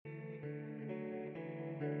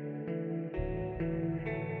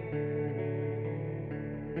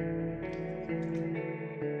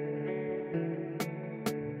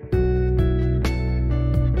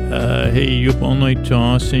Hey, you up all night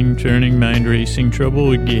tossing, turning, mind racing,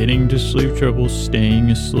 trouble getting to sleep, trouble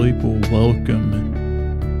staying asleep? Well,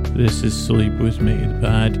 welcome. This is Sleep With Me, the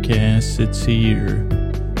podcast that's here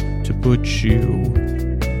to put you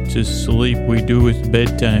to sleep. We do with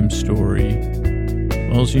bedtime story.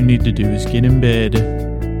 All you need to do is get in bed,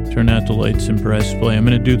 turn out the lights and press play. I'm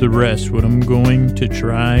going to do the rest. What I'm going to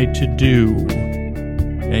try to do,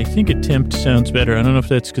 I think attempt sounds better. I don't know if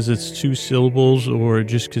that's because it's two syllables or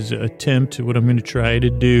just because attempt, what I'm going to try to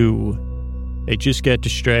do. I just got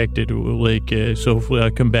distracted, so hopefully I'll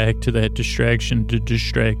come back to that distraction to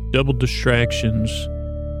double distractions.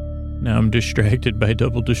 Now I'm distracted by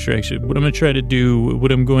double distraction. What I'm going to try to do,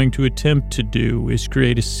 what I'm going to attempt to do is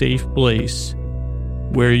create a safe place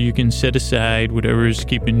where you can set aside whatever is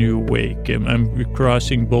keeping you awake. I'm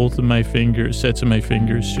crossing both of my fingers, sets of my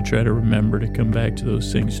fingers, to try to remember to come back to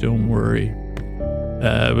those things. Don't worry.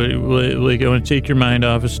 But I want to take your mind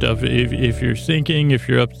off of stuff. If you're thinking, if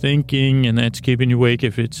you're up thinking, and that's keeping you awake,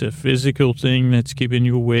 if it's a physical thing that's keeping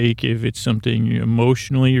you awake, if it's something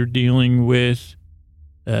emotionally you're dealing with,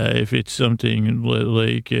 if it's something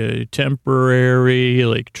like temporary,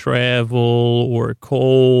 like travel or a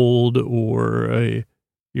cold or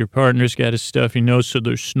your partner's got his stuff, so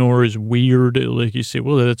their snore is weird. Like you say,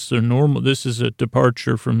 well, that's their normal. This is a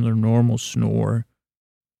departure from their normal snore.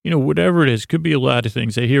 Whatever it is, could be a lot of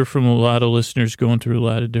things. I hear from a lot of listeners going through a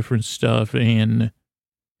lot of different stuff, and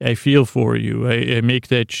I feel for you. I make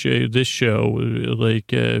this show,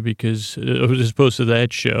 because as opposed to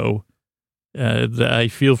that show, the I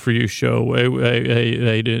Feel For You show.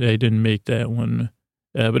 I didn't make that one,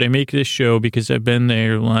 but I make this show because I've been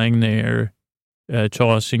there, lying there,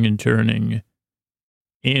 tossing and turning.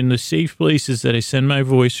 In the safe places that I send my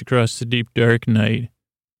voice across the deep, dark night,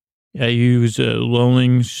 I use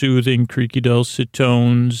lulling, soothing, creaky, dulcet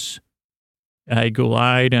tones. I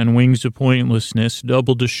glide on wings of pointlessness,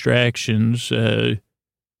 double distractions,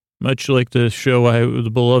 much like the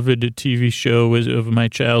beloved TV show of my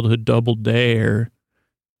childhood, Double Dare.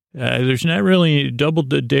 There's not really, double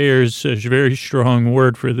dare is a very strong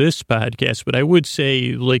word for this podcast, but I would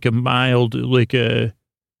say like a mild, I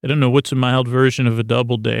don't know, what's a mild version of a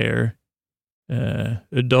double dare? A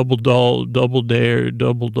double doll, a double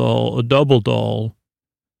doll.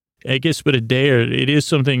 I guess, but a dare, it is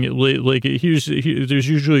something like there's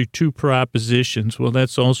usually two propositions. Well,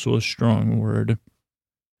 that's also a strong word.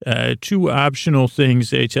 Two optional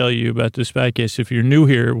things I tell you about this podcast. If you're new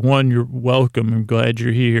here, one, you're welcome. I'm glad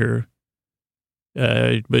you're here.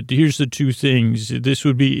 But here's the two things. This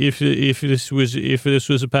would be if this was a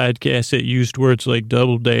podcast that used words like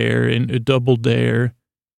double dare and a double dare,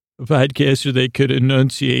 a podcaster that could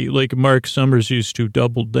enunciate like Mark Summers used to,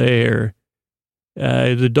 double dare.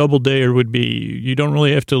 The double dare would be, you don't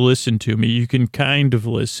really have to listen to me. You can kind of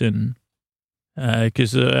listen.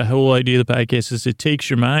 Because the whole idea of the podcast is it takes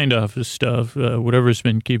your mind off of stuff, whatever's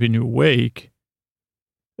been keeping you awake.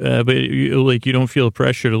 But you don't feel the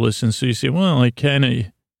pressure to listen. So you say, well,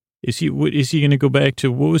 is he going to go back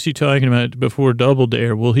to, what was he talking about before Double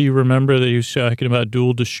Dare? Will he remember that he was talking about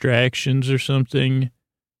dual distractions or something?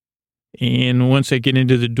 And once I get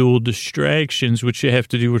into the dual distractions, which have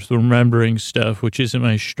to do with remembering stuff, which isn't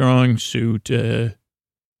my strong suit,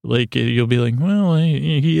 you'll be like, well,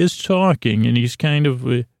 he is talking, and he's kind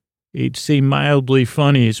of, he'd say mildly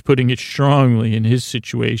funny, is putting it strongly in his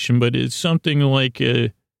situation, but it's something like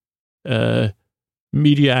not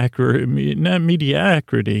mediocrity.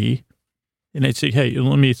 And I'd say, hey,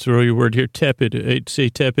 let me throw you a word here, tepid. I'd say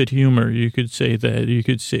tepid humor. You could say that. You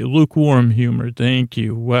could say lukewarm humor. Thank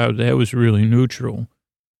you. Wow, that was really neutral.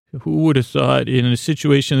 Who would have thought in a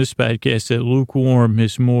situation of this podcast that lukewarm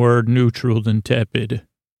is more neutral than tepid?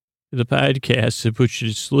 The podcast that puts you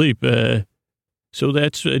to sleep. So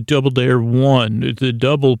that's Double Dare 1. The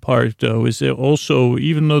double part, though, is that also,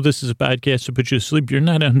 even though this is a podcast to put you to sleep, you're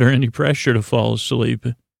not under any pressure to fall asleep.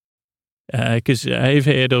 Because I've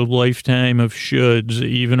had a lifetime of shoulds,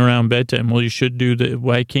 even around bedtime. Well, you should do that.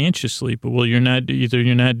 Why can't you sleep? Well, you're not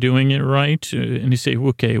doing it right. And you say,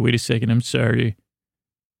 okay, wait a second, I'm sorry.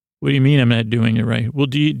 What do you mean I'm not doing it right? Well,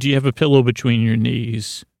 do you have a pillow between your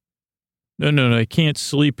knees? No, I can't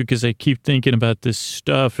sleep because I keep thinking about this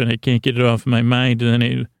stuff and I can't get it off my mind. And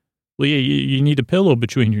then you need a pillow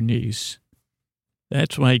between your knees.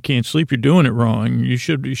 That's why you can't sleep. You're doing it wrong. You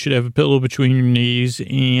should have a pillow between your knees.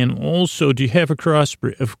 And also, do you have a cross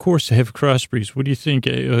breeze? Of course I have a cross breeze. What do you think?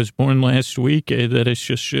 I was born last week. That it's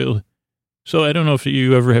just so I don't know if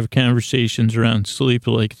you ever have conversations around sleep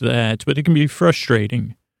like that, but it can be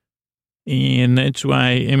frustrating. And that's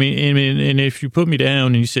why, and if you put me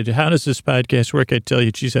down and you said, how does this podcast work? I'd tell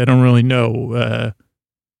you, geez, I don't really know.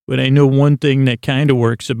 But I know one thing that kind of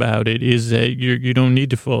works about it is that you don't need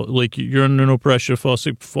to fall, like you're under no pressure to fall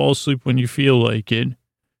asleep. Fall asleep when you feel like it.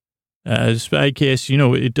 This podcast,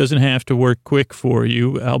 it doesn't have to work quick for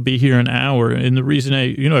you. I'll be here an hour. And the reason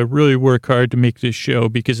I really work hard to make this show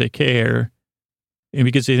because I care and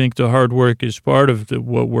because I think the hard work is part of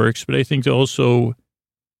what works. But I think also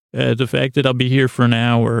the fact that I'll be here for an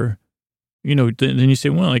hour, then you say,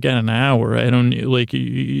 well, I got an hour. I don't like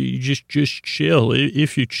you just chill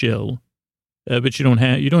if you chill. But you don't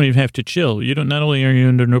even have to chill. Not only are you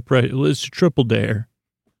under no pressure, it's a triple dare.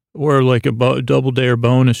 Or like a double dare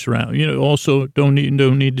bonus round. Also don't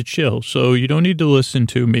need to chill. So you don't need to listen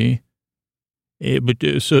to me.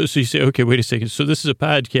 So you say, okay, wait a second. So this is a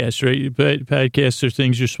podcast, right? But podcasts are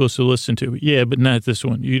things you're supposed to listen to. Yeah, but not this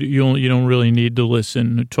one. You don't really need to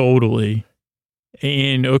listen totally.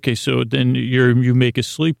 And okay, so then you make a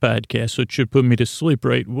sleep podcast, so it should put me to sleep,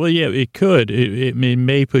 right? Well, yeah, it could. It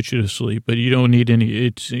may put you to sleep, but you don't need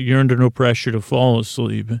any. You're under no pressure to fall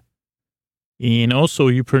asleep. And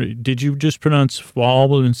also, did you just pronounce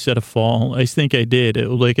fall instead of fall? I think I did.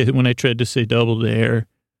 Like when I tried to say double dare.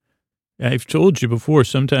 I've told you before,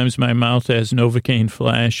 sometimes my mouth has Novocaine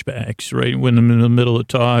flashbacks, right? When I'm in the middle of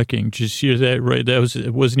talking. Just hear that, right?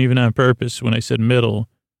 It wasn't even on purpose when I said middle.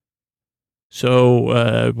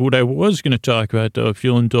 So what I was going to talk about, though, if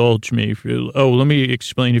you'll indulge me, let me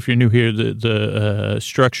explain if you're new here, the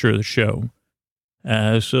structure of the show.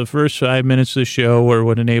 So the first 5 minutes of the show are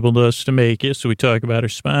what enabled us to make it. So we talk about our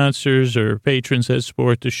sponsors or patrons that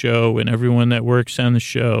support the show and everyone that works on the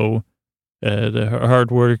show, the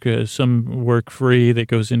hard work, some work free that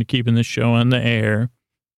goes into keeping the show on the air.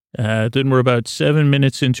 Then we're about 7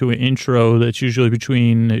 minutes into an intro that's usually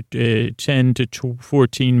between 10 to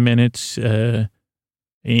 14 minutes. And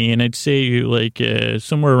I'd say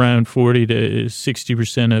somewhere around 40 to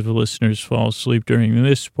 60% of the listeners fall asleep during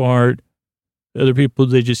this part. Other people,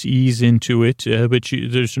 they just ease into it, but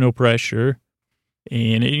there's no pressure.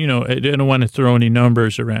 And, I don't want to throw any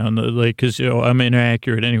numbers around, because, I'm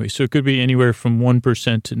inaccurate anyway. So it could be anywhere from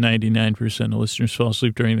 1% to 99% of listeners fall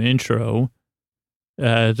asleep during the intro.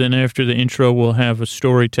 Then after the intro, we'll have a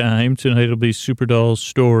story time. Tonight it'll be Superdull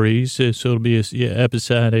stories. So it'll be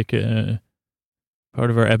episodic, part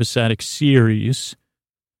of our episodic series.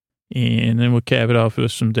 And then we'll cap it off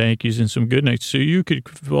with some thank yous and some good nights. So you could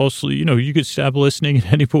fall asleep, you could stop listening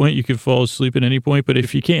at any point. You could fall asleep at any point. But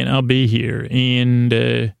if you can't, I'll be here.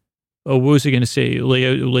 And, what was I going to say?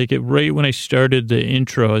 Right when I started the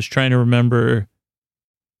intro, I was trying to remember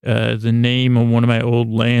the name of one of my old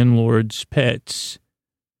landlord's pets.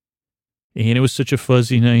 And it was such a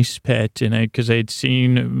fuzzy, nice pet. And because I had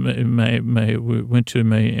seen went to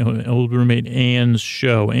my old roommate Anne's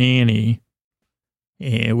show, Annie.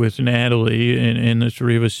 And with Natalie, and the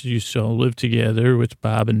three of us used to all live together with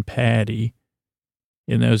Bob and Patty.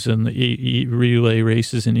 And that was in the relay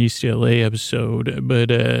races in East LA episode. But,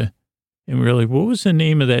 and we were like, what was the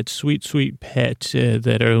name of that sweet, sweet pet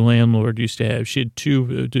that our landlord used to have? She had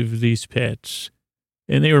two of these pets.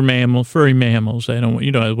 And they were furry mammals.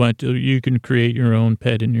 You can create your own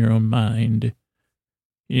pet in your own mind.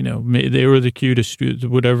 They were the cutest,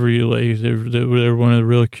 whatever you like. They were one of the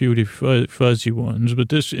real cute, fuzzy ones. But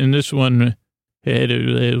this one had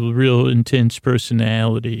a real intense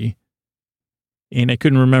personality. And I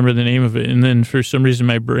couldn't remember the name of it. And then for some reason,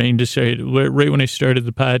 my brain decided, right when I started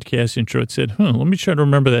the podcast intro, it said, let me try to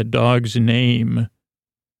remember that dog's name.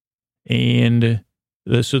 And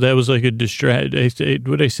so that was like a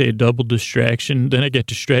a double distraction. Then I got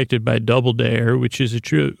distracted by Double Dare, which is a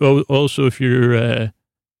true, also if you're,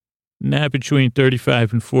 not between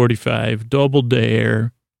 35 and 45. Double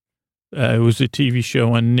Dare. It was a TV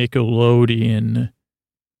show on Nickelodeon,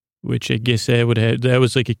 which I guess that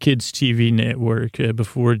was like a kids' TV network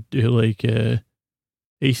before, I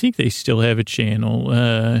think they still have a channel.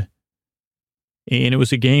 And it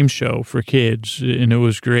was a game show for kids, and it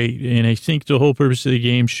was great. And I think the whole purpose of the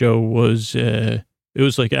game show was, it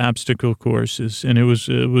was like obstacle courses, and it was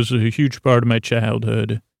a huge part of my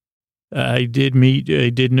childhood. I did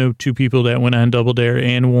know two people that went on Double Dare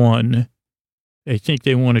and won. I think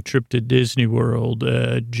they won a trip to Disney World,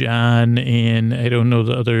 John, and I don't know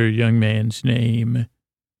the other young man's name.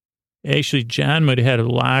 Actually, John might have had a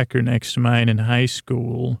locker next to mine in high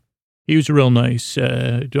school. He was real nice.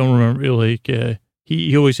 Don't remember,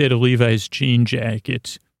 he always had a Levi's jean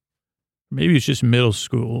jacket. Maybe it's just middle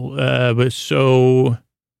school. But so,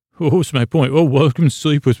 what was my point? Oh, welcome to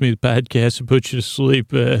Sleep With Me, the podcast that puts you to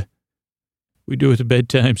sleep. We do it with a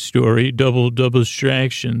bedtime story, double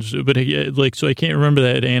distractions. But so I can't remember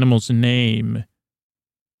that animal's name.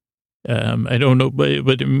 I don't know,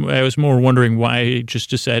 but I was more wondering why it just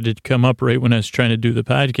decided to come up right when I was trying to do the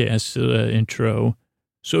podcast intro.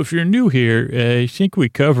 So if you're new here, I think we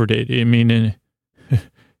covered it. I mean,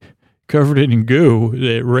 covered it in goo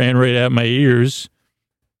that ran right out my ears.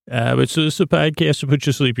 But so this is a podcast to put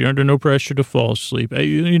you to sleep. You're under no pressure to fall asleep.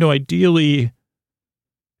 Ideally,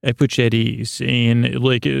 I put you at ease. And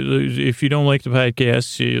like, if you don't like the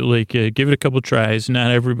podcast, give it a couple tries.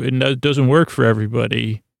 Not everybody, it doesn't work for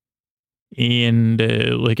everybody. And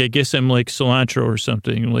I guess I'm like cilantro or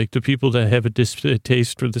something. Like the people that have a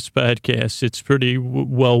taste for this podcast, it's pretty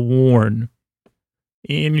well worn.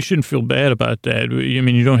 And you shouldn't feel bad about that. I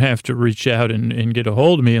mean, you don't have to reach out and get a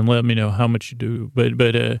hold of me and let me know how much you do. But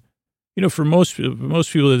for most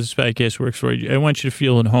people that this podcast works for, I want you to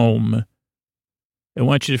feel at home. I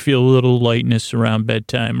want you to feel a little lightness around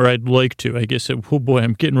bedtime, or I'd like to. I guess, oh boy,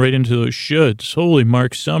 I'm getting right into those shoulds. Holy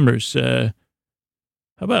Mark Summers. How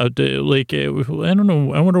about, I don't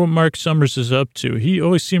know. I wonder what Mark Summers is up to. He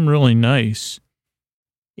always seemed really nice.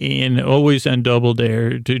 And always on Double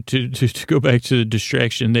Dare, to go back to the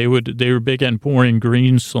distraction, they were big on pouring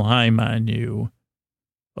green slime on you.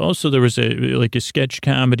 Also, there was a sketch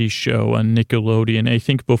comedy show on Nickelodeon, I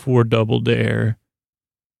think before Double Dare,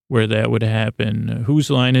 where that would happen. Whose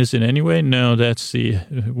line is it anyway? No, that's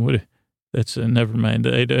never mind.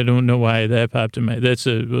 I don't know why that popped in my, that's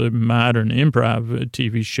a modern improv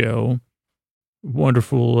TV show.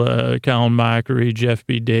 Wonderful Colin Mockery, Jeff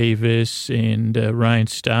B. Davis, and Ryan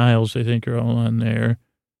Stiles, I think, are all on there.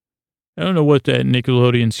 I don't know what that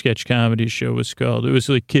Nickelodeon sketch comedy show was called. It was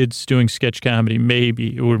like kids doing sketch comedy,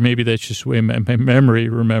 maybe, or maybe that's just the way my memory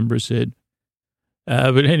remembers it.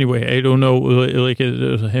 But anyway, I don't know.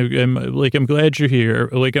 I'm glad you're here.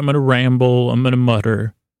 Like, I'm going to ramble. I'm going to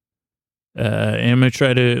mutter. And I'm going to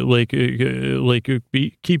try to,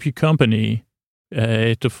 keep you company.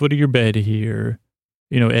 At the foot of your bed here,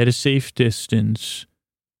 at a safe distance,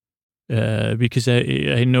 because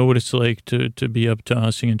I know what it's like to be up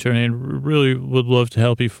tossing and turning. I really would love to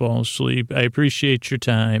help you fall asleep. I appreciate your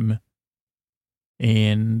time.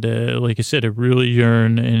 And like I said, I really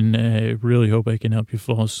yearn and I really hope I can help you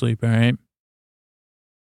fall asleep, all right?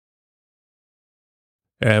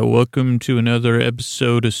 Welcome to another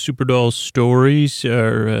episode of Superdull Stories,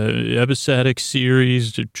 our episodic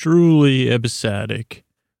series, truly episodic.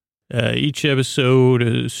 Each episode,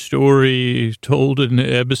 a story told in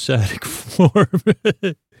episodic form.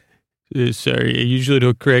 Sorry, I usually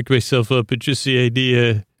don't crack myself up, but just the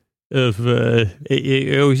idea of, I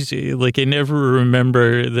always, I never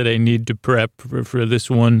remember that I need to prep for this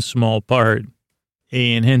one small part.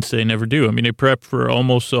 And hence I never do. I mean, I prep for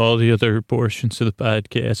almost all the other portions of the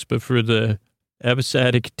podcast, but for the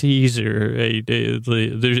episodic teaser,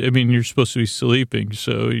 you're supposed to be sleeping,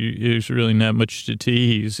 so there's really not much to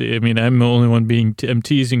tease. I mean, I'm the only one I'm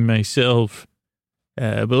teasing myself.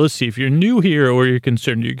 But let's see, if you're new here or you're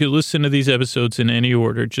concerned, you can listen to these episodes in any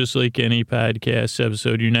order, just like any podcast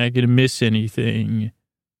episode. You're not going to miss anything.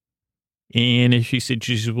 And if she said,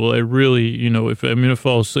 Jesus, well, I really, if I'm going to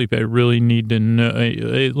fall asleep, I really need to know.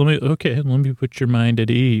 Let me put your mind at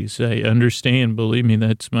ease. I understand. Believe me,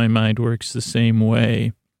 my mind works the same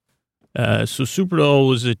way. So Superdull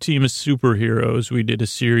was a team of superheroes. We did a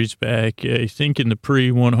series back, I think in the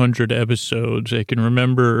pre-100 episodes. I can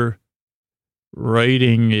remember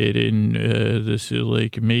writing it in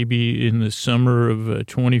maybe in the summer of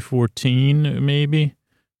 2014, maybe.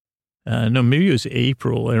 No, maybe it was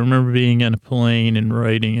April. I remember being on a plane and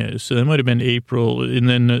writing it. So that might have been April. And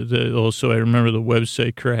then also I remember the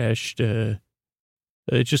website crashed. It's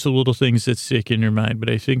just the little things that stick in your mind. But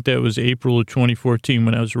I think that was April of 2014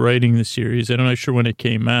 when I was writing the series. I'm not sure when it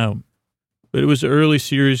came out. But it was an early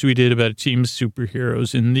series we did about a team of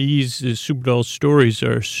superheroes. And these Superdull stories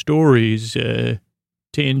are stories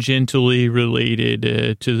tangentially related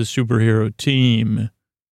to the superhero team.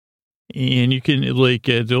 And you can,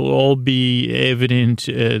 they'll all be evident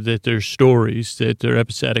that they're stories, that they're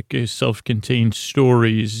episodic, self-contained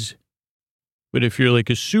stories. But if you're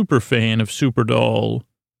a super fan of Superdull,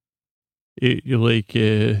 they're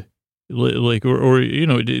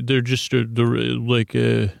just,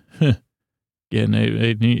 again,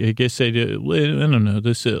 I guess I don't know,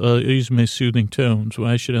 I'll use my soothing tones.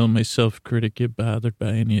 Why should I let my self-critic get bothered by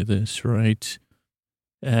any of this, right?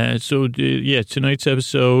 Tonight's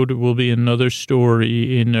episode will be another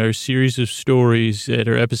story in our series of stories that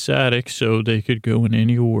are episodic, so they could go in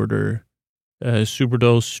any order.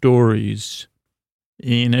 Superdull stories.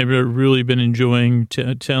 And I've really been enjoying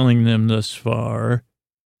telling them thus far.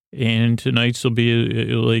 And tonight's will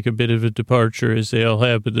be a bit of a departure, as they all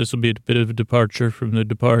have, but this will be a bit of a departure from the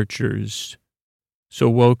departures. So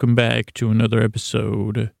welcome back to another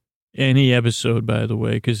episode, any episode, by the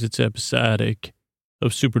way, because it's episodic,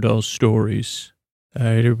 of Superdull Stories. All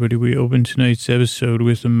right, everybody, we open tonight's episode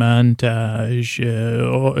with a montage,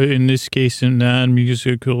 in this case, a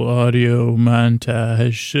non-musical audio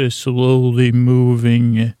montage, slowly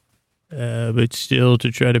moving, but still to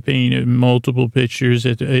try to paint multiple pictures.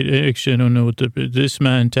 Actually, I don't know what this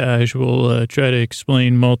montage will try to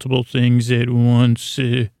explain multiple things at once,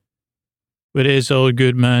 but as all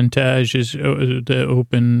good montages that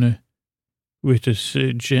open with this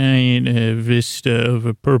giant vista of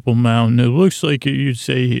a purple mountain. It looks like you'd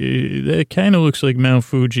say, that kind of looks like Mount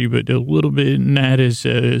Fuji, but a little bit not as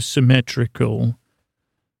symmetrical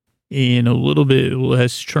and a little bit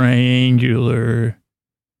less triangular.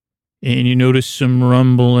 And you notice some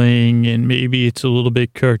rumbling, and maybe it's a little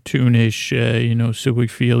bit cartoonish, so we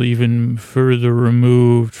feel even further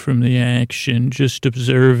removed from the action, just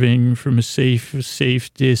observing from a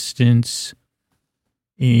safe distance.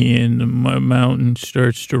 And the mountain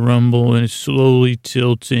starts to rumble, and it's slowly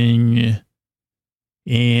tilting.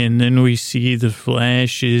 And then we see the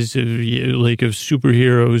flashes of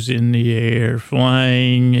superheroes in the air,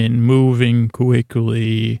 flying and moving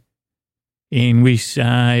quickly. And we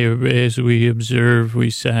sigh, as we observe, we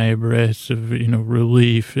sigh a breath of,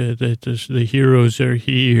 relief that the heroes are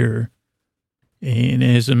here. And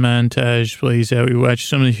as the montage plays out, we watch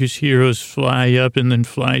some of these heroes fly up and then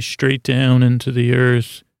fly straight down into the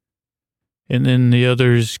earth. And then the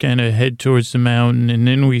others kind of head towards the mountain. And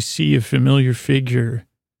then we see a familiar figure.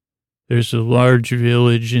 There's a large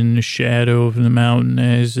village in the shadow of the mountain,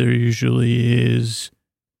 as there usually is.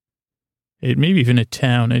 It maybe even a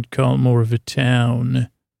town. I'd call it more of a town.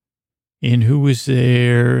 And who was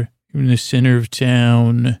there in the center of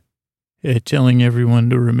town, telling everyone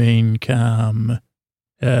to remain calm?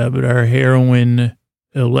 But our heroine,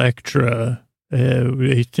 Electra,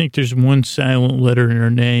 I think there's one silent letter in her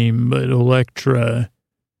name, but Electra.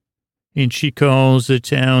 And she calls the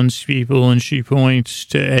townspeople and she points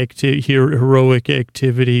to heroic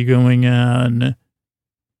activity going on.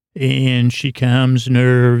 And she calms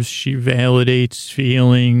nerves, she validates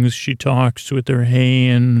feelings, she talks with her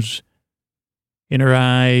hands, in her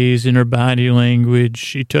eyes, in her body language.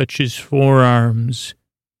 She touches forearms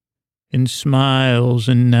and smiles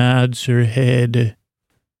and nods her head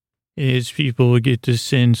as people get the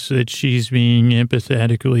sense that she's being that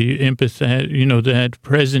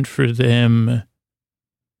present for them.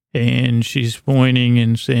 And she's pointing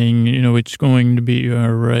and saying, it's going to be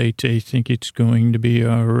all right. I think it's going to be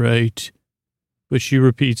all right. But she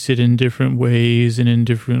repeats it in different ways and in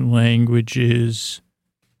different languages.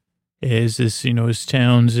 As this, as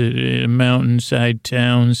towns, mountainside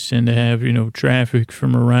towns tend to have, traffic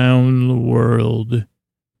from around the world.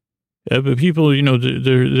 But people,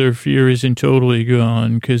 their fear isn't totally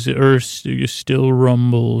gone because the earth still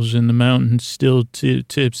rumbles and the mountain still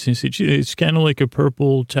tips. It's kind of like a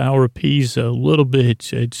purple Tower of Pisa, a little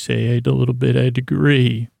bit, I'd say. I'd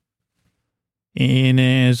agree. And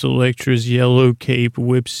as Electra's yellow cape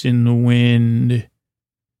whips in the wind,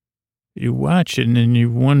 you watch it and you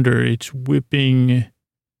wonder, it's whipping,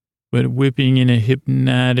 but whipping in a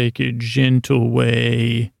hypnotic, gentle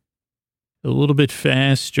way. A little bit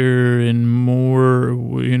faster and more, a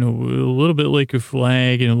little bit like a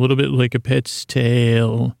flag and a little bit like a pet's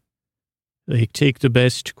tail. Like, take the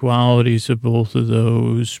best qualities of both of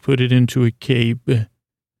those, put it into a cape,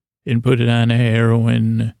 and put it on a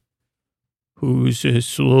heroine who's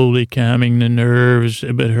slowly calming the nerves.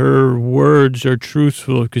 But her words are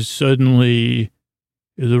truthful because suddenly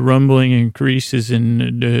the rumbling increases,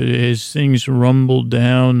 and as things rumble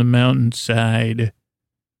down the mountainside,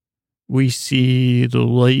 we see the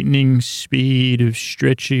lightning speed of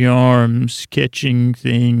stretchy arms catching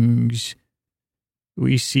things.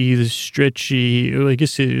 We see the stretchy, I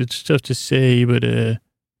guess it's tough to say, but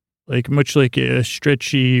much like a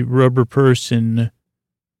stretchy rubber person,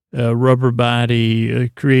 a rubber body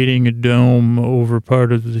creating a dome over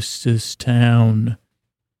part of this town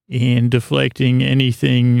and deflecting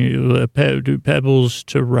anything, pebbles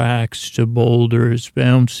to rocks to boulders,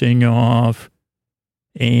 bouncing off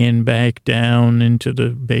and back down into the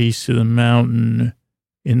base of the mountain.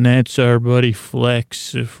 And that's our buddy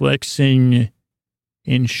flexing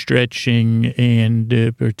and stretching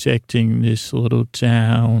and protecting this little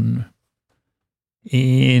town.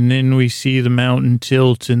 And then we see the mountain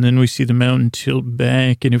tilt, and then we see the mountain tilt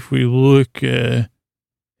back. And if we look at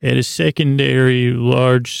a secondary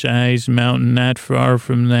large-sized mountain not far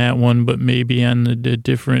from that one, but maybe on the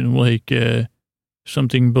different,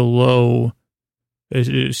 something below,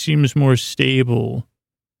 it seems more stable.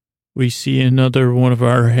 we see another one of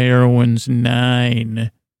our heroines,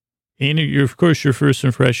 9. And of course, your first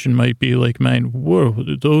impression might be like mine. Whoa,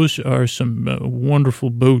 those are some wonderful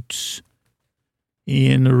boots.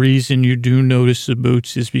 And the reason you do notice the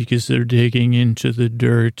boots is because they're digging into the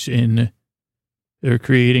dirt and they're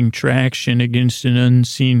creating traction against an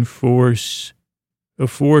unseen force. A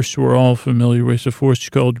force we're all familiar with, a force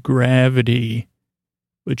called gravity,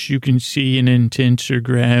 which you can see an intenser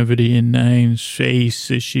gravity in 9's face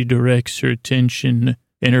as she directs her attention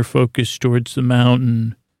and her focus towards the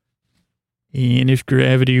mountain. And if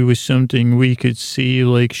gravity was something we could see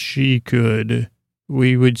like she could,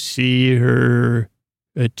 we would see her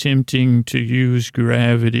attempting to use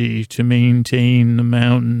gravity to maintain the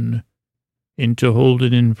mountain and to hold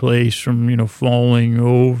it in place from, falling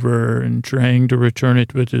over and trying to return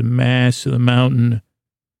it with the mass of the mountain.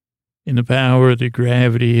 In the power of the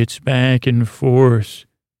gravity, it's back and forth.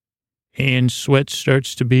 And sweat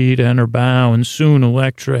starts to bead on her bow, and soon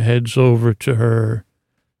Electra heads over to her.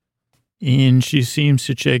 And she seems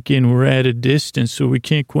to check in. We're at a distance, so we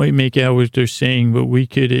can't quite make out what they're saying, but we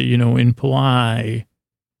could, imply,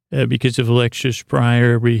 because of Electra's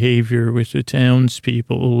prior behavior with the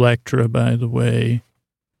townspeople, Electra, by the way,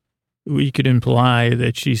 we could imply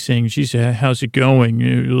that she's saying, geez, how's it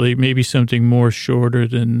going? Like maybe something more shorter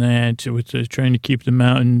than that, with trying to keep the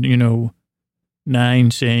mountain,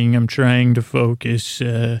 9 saying, I'm trying to focus,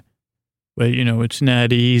 but, it's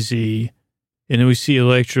not easy. And then we see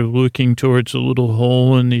Electra looking towards a little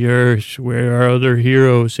hole in the earth where our other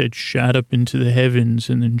heroes had shot up into the heavens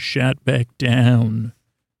and then shot back down.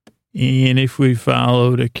 And if we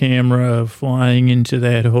followed a camera flying into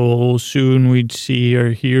that hole, soon we'd see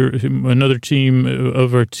another team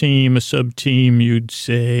of our team, a sub-team, you'd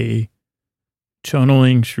say,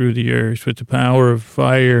 tunneling through the earth with the power of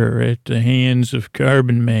fire at the hands of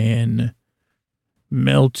Carbon Man,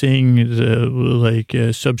 melting the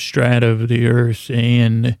substrata of the earth,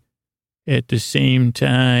 and at the same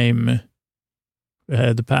time,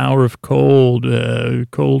 the power of cold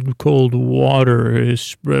water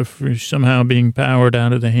is somehow being powered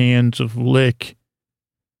out of the hands of Lick,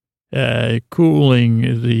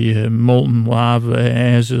 cooling the molten lava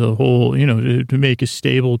as a whole, to make a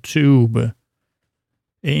stable tube.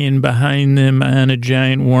 And behind them on a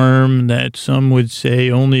giant worm that some would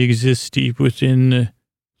say only exists deep within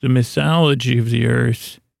the mythology of the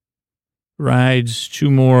earth, rides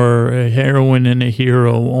 2 more, a heroine and a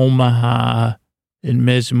hero, Omaha and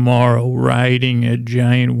Mesmaro, riding a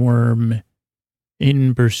giant worm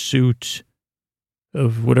in pursuit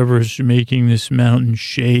of whatever's making this mountain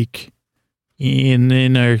shake. And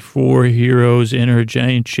then our 4 heroes enter a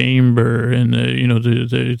giant chamber, and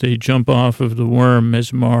they jump off of the worm,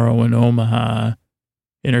 Mesmaro and Omaha,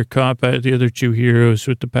 and are caught by the other 2 heroes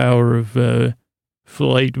with the power of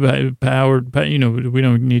flight, powered by, we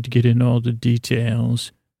don't need to get into all the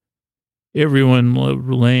details. Everyone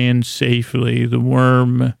lands safely. The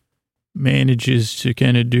worm manages to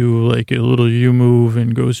kind of do like a little U-move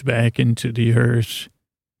and goes back into the earth.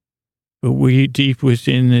 But deep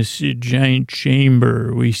within this giant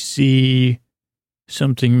chamber, we see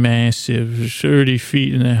something massive, 30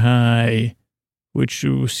 feet in the high, which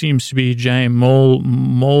seems to be a giant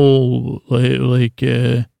mole,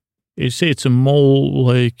 they say it's a mole,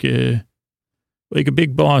 like a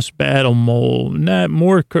big boss battle mole, not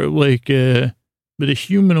more but a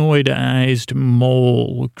humanoid-ized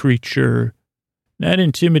mole creature, not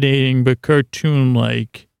intimidating, but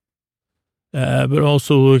cartoon-like. But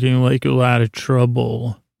also looking like a lot of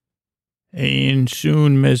trouble. And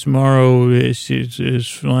soon Mesmaro is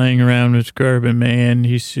flying around with Carbon Man.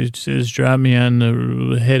 He says, drop me on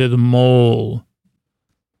the head of the mole.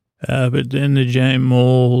 But then the giant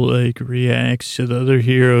mole, reacts to the other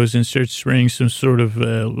heroes and starts spraying some sort of,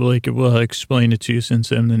 I'll explain it to you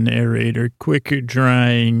since I'm the narrator, quick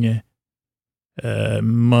drying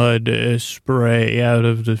mud spray out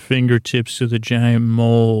of the fingertips of the giant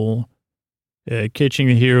mole. Catching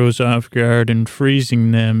the heroes off guard and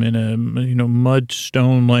freezing them in a,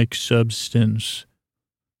 mudstone-like substance.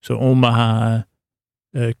 So Omaha,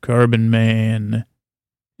 Carbon Man,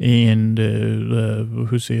 and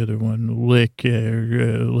who's the other one? Lick,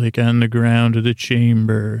 on the ground of the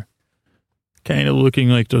chamber, kind of looking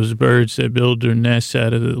like those birds that build their nests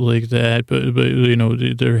out of it like that. But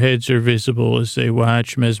their heads are visible as they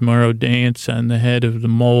watch Mesmaro dance on the head of the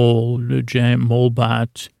mole, the giant mole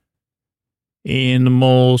bot. And the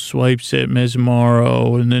mole swipes at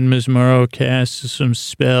Mesmaro, and then Mesmaro casts some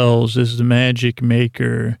spells as the magic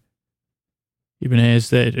maker. Even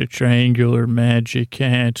has that triangular magic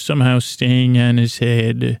hat somehow staying on his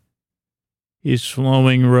head. His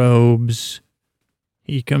flowing robes.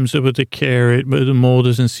 he comes up with a carrot, but the mole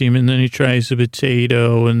doesn't see him. And then he tries a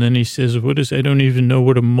potato. And then he says, I don't even know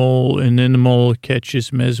what a mole. And then the mole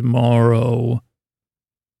catches Mesmaro.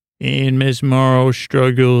 And Mesmaro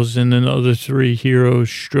struggles. And then the other three heroes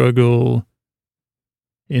struggle.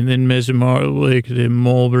 And then Mesmaro, the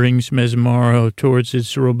mole brings Mesmaro towards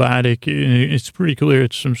its robotic. It's pretty clear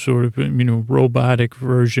it's some sort of, robotic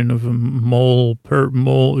version of a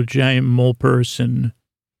giant mole person.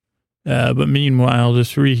 But meanwhile, the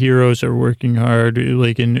three heroes are working hard,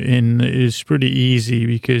 and it's pretty easy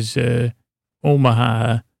because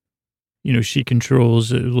Omaha, she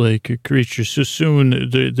controls a creature. So soon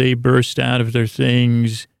they burst out of their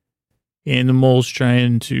things, and the mole's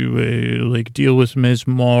trying to deal with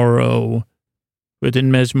Mesmaro. But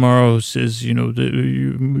then Mesmaro says,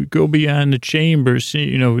 you go beyond the chambers.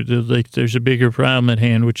 There's a bigger problem at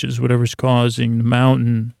hand, which is whatever's causing the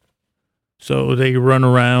mountain. So they run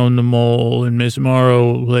around the mole, and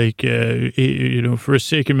Mesmaro, for a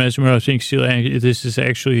second, Mesmaro thinks this is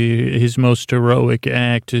actually his most heroic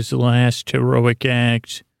act, his last heroic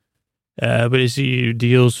act. But as he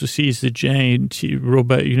sees the giant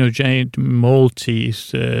robot, giant mole teeth,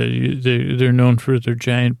 they're known for their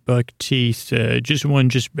giant buck teeth. One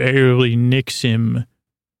just barely nicks him.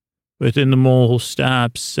 But then the mole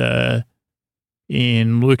stops,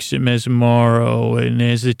 and looks at Mesmaro, and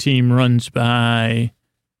as the team runs by,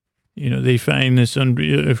 they find this,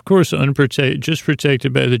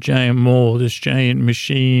 protected by the giant mole, this giant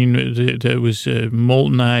machine that was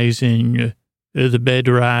moltenizing the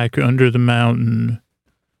bedrock under the mountain.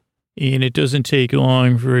 And it doesn't take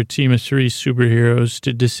long for a team of three superheroes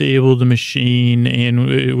to disable the machine,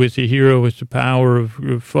 and with a hero with the power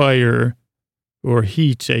of fire, or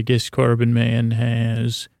heat, I guess Carbon Man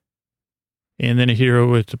has, and then a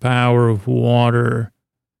hero with the power of water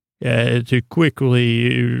to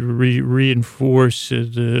quickly reinforce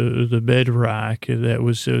the bedrock that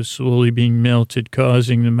was slowly being melted,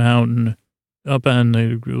 causing the mountain up on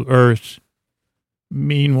the earth.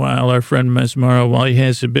 Meanwhile, our friend Mesmaro, while he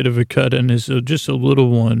has a bit of a cut on his, just a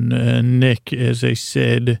little one, Nick, as I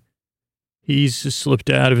said, he's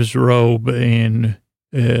slipped out of his robe, and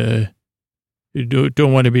don't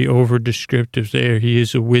want to be over descriptive there. He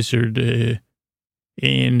is a wizard.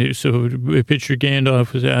 And so picture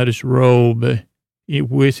Gandalf without his robe,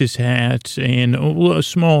 with his hat and a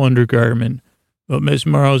small undergarment. But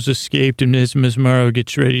Mesmaro's escaped, and as Mesmaro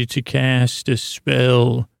gets ready to cast a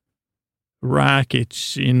spell,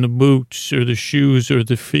 rockets in the boots or the shoes or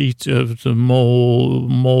the feet of the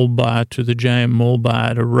molebot, or the giant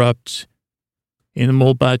molebot, erupts. And the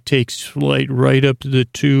molebot takes flight right up to the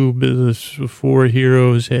tube the four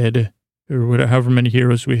heroes had, or however many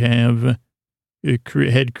heroes we have,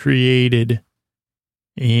 had created.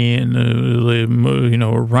 And, a giant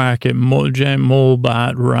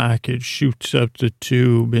molebot rocket shoots up the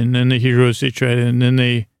tube. And then the heroes, it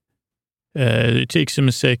takes them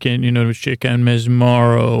a second, to check on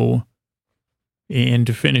Mesmaro and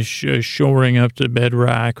to finish shoring up the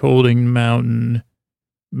bedrock, holding the mountain.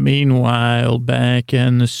 Meanwhile, back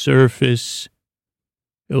on the surface,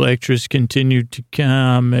 Electra's continued to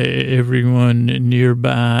calm everyone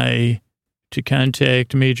nearby, to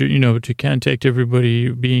contact everybody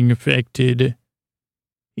being affected.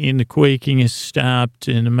 And the quaking has stopped,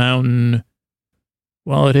 and the mountain,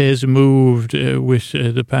 while it has moved with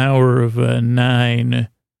the power of 9,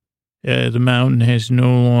 the mountain has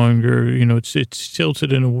no longer, it's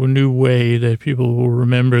tilted in a new way that people will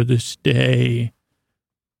remember this day,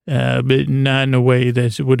 but not in a way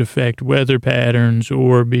that would affect weather patterns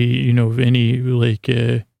or be, of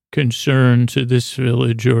any, concern to this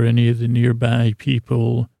village or any of the nearby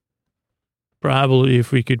people. Probably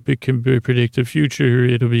if we could predict the future,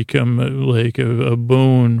 it'll become a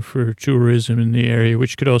boon for tourism in the area,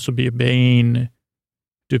 which could also be a bane,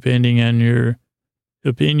 depending on your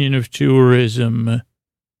opinion of tourism.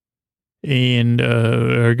 And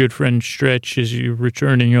our good friend Stretch is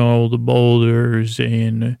returning all the boulders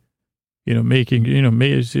and, making,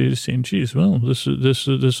 saying, geez, well, this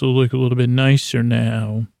will look a little bit nicer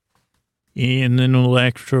now. And then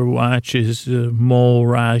Electra watches the mole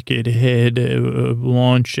rocket head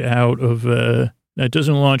launch out of, it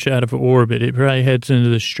doesn't launch out of orbit. It probably heads into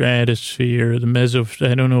the stratosphere, I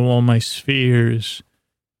don't know all my spheres,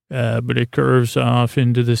 but it curves off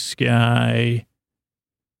into the sky.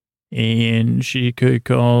 And she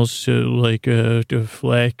calls to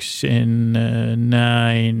Flex and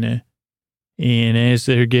 9. And as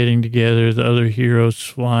they're getting together, the other heroes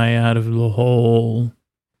fly out of the hole.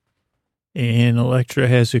 And Electra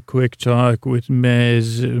has a quick talk with with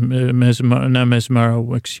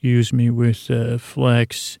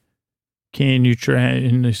Flex. can you try?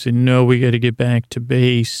 And they said, no, we got to get back to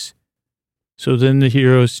base. So then the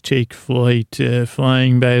heroes take flight,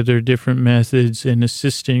 flying by their different methods and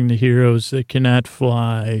assisting the heroes that cannot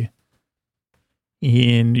fly.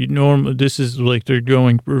 And this is like they're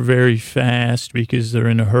going very fast because they're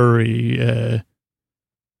in a hurry.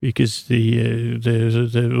 Because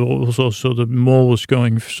also the mole was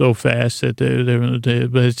going so fast that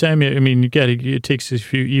by the time, it takes a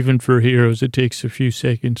few, even for heroes, it takes a few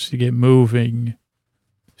seconds to get moving.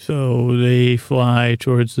 So they fly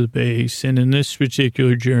towards the base, and in this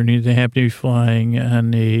particular journey, they happen to be flying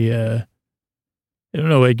on I don't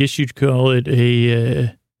know, I guess you'd call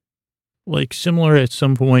it like similar at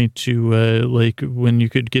some point to like when you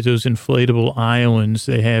could get those inflatable islands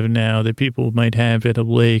they have now that people might have at a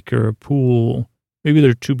lake or a pool. Maybe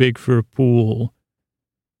they're too big for a pool.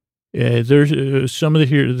 There's some of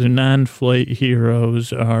the non-flight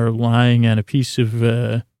heroes are lying on a piece of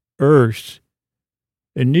earth.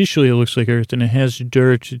 Initially, it looks like earth, and it has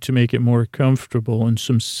dirt to make it more comfortable and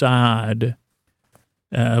some sod.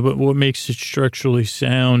 But what makes it structurally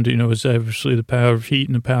sound, is obviously the power of heat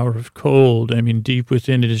and the power of cold. I mean, deep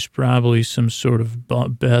within it is probably some sort of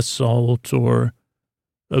basalt or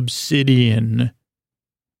obsidian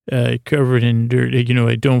covered in dirt.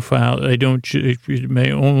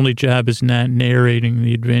 My only job is not narrating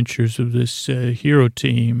the adventures of this hero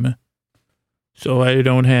team. So I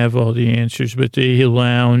don't have all the answers, but they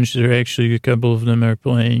lounge. There actually, a couple of them are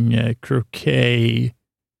playing croquet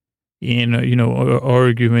and,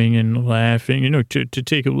 arguing and laughing, to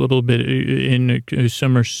take a little bit in.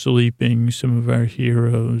 Some are sleeping, some of our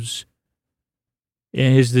heroes.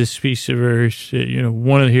 As this piece of earth,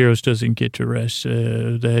 one of the heroes doesn't get to rest.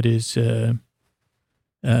 That is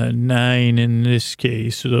 9 in this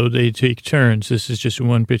case, though they take turns. This is just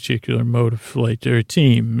one particular mode of flight. They're a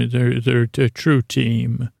team. They're a true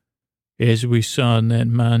team, as we saw in that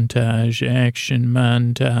action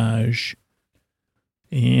montage.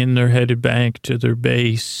 And they're headed back to their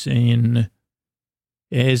base. And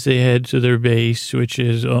as they head to their base, which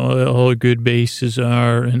is all good bases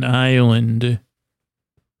are, an island,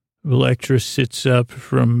 Electra sits up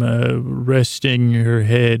from resting her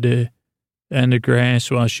head on the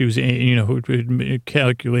grass while she was,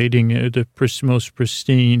 calculating the most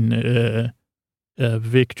pristine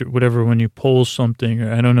victory, whatever, when you pull something,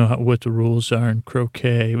 or I don't know what the rules are in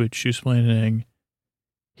croquet, but she was planning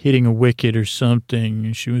hitting a wicket or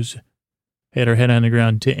something. She had her head on the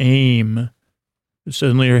ground to aim.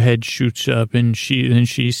 Suddenly her head shoots up and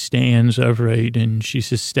she stands upright and she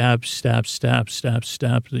says, stop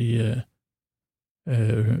the,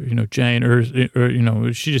 giant earth,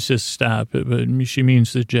 or, she just says stop it, but she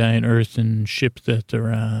means the giant earthen ship that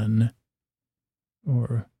they're on,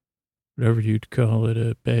 or whatever you'd call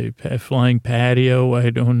it, a flying patio, I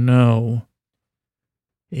don't know.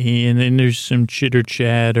 And then there's some chitter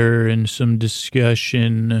chatter and some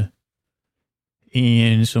discussion,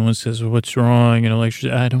 and someone says, what's wrong? And Electra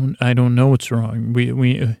says, I don't know what's wrong.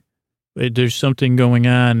 There's something going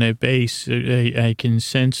on at base. I can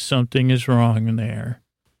sense something is wrong in there.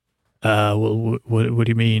 Well, what do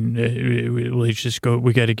you mean? Let's just go.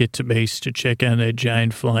 We got to get to base to check on that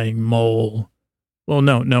giant flying mole. Well,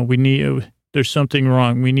 no, there's something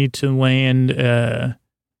wrong. We need to land,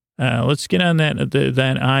 let's get on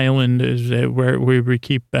that island where we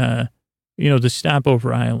keep, the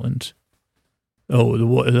stopover island. Oh,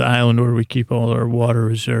 the island where we keep all our water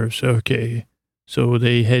reserves. Okay. So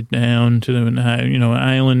they head down to an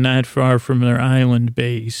island not far from their island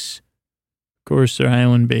base. Of course, their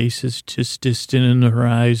island base is just distant in the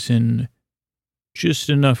horizon, just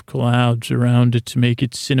enough clouds around it to make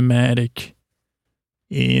it cinematic.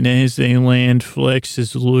 And as they land, Flex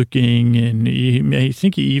is looking, and I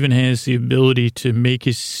think he even has the ability to make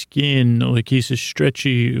his skin, like he's a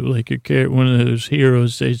stretchy, like one of those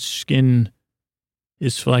heroes, his skin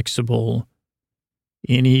is flexible.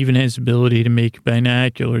 And he even has the ability to make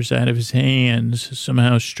binoculars out of his hands,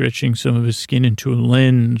 somehow stretching some of his skin into a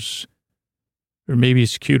lens. Or maybe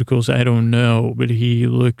his cuticles, I don't know. But he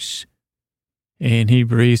looks and he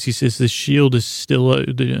breathes. He says the shield is still up,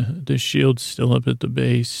 the shield's still up at the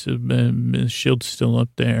base. The shield's still up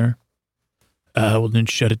there. Well, then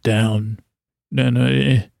shut it down.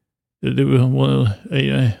 No. Well,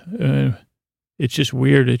 it's just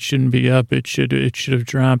weird. It shouldn't be up. It should have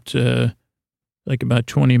dropped like about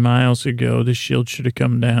 20 miles ago. The shield should have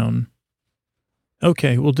come down.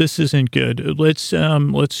 Okay, well, this isn't good. Let's do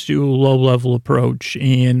a low-level approach,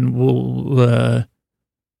 and we'll,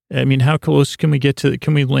 how close can we get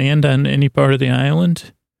can we land on any part of the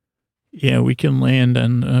island? Yeah, we can land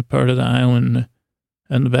on a part of the island.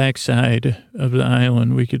 on the backside of the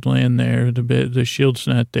island. We could land there. The shield's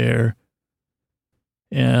not there.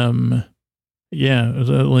 Yeah,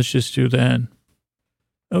 let's just do that.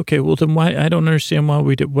 Okay, well then why? I don't understand why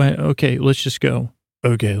we did. Why? Okay, let's just go.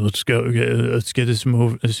 Okay, let's go. Okay, let's get this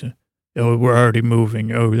move. Oh, we're already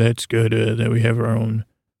moving. Oh, that's good that we have our own.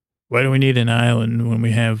 Why do we need an island when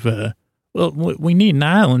we have? Well, we need an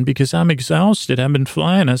island because I'm exhausted. I've been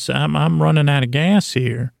flying us. I'm running out of gas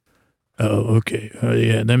here. Oh, okay. Oh,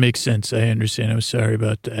 yeah, that makes sense. I understand. I'm sorry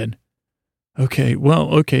about that. Okay,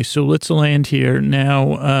 well, okay. So let's land here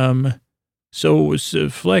now. So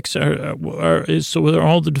Flex so are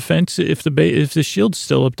all the defense? If the shield's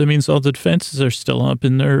still up, that means all the defenses are still up,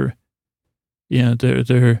 and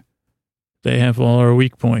they have all our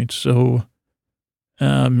weak points. So.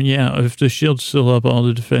 Yeah, if the shield's still up, all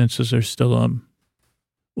the defenses are still up.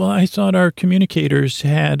 Well, I thought our communicators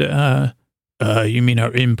had, you mean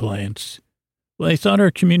our implants? Well, I thought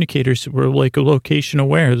our communicators were like a location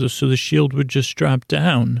aware, so the shield would just drop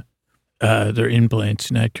down. They're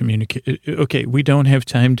implants, not communicate. Okay, we don't have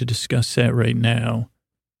time to discuss that right now.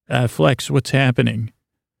 Flex, what's happening?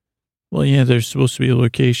 Well, yeah, they're supposed to be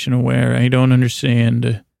location aware. I don't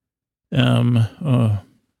understand.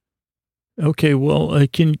 Okay, well,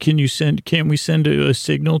 can we send a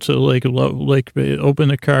signal to like open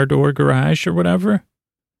the car door garage or whatever?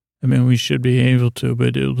 I mean, we should be able to,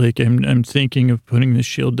 but I'm thinking of putting the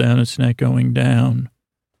shield down. It's not going down.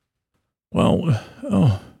 Well,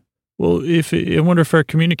 I wonder if our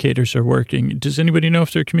communicators are working. Does anybody know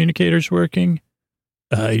if their communicators working?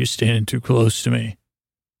 You're standing too close to me.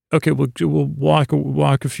 Okay, we'll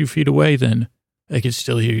walk a few feet away then. I can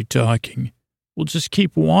still hear you talking. We'll just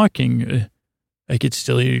keep walking. I could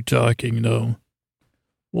still hear you talking, though.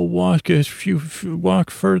 We'll walk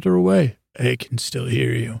further away. I can still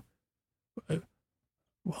hear you.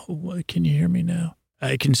 Well, can you hear me now?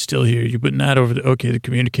 I can still hear you, but not over okay, the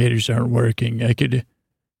communicators aren't working. I could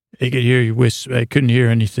hear you whisper. I couldn't hear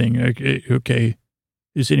anything. Okay.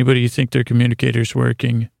 Does anybody think their communicator's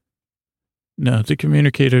working? No, the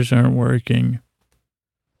communicators aren't working.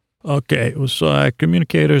 Okay, so our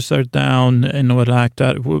communicators are down and we're locked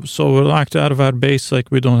out. So we're locked out of our base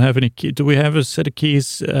like we don't have any key. Do we have a set of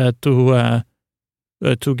keys to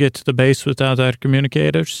get to the base without our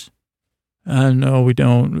communicators? No, we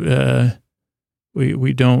don't.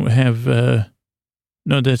 We don't have,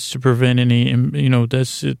 no, that's to prevent any,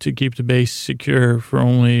 that's to keep the base secure for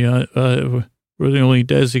only, we're the only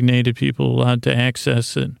designated people allowed to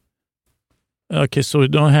access it. Okay, so we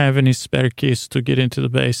don't have any spare keys to get into the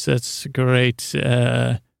base. That's great.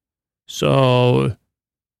 Are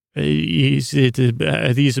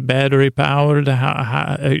these battery powered?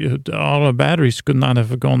 All our batteries could not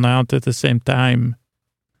have gone out at the same time.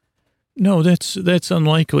 No, that's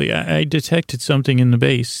unlikely. I detected something in the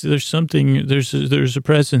base. There's a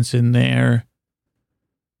presence in there,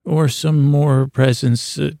 or some more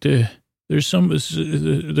presence. There's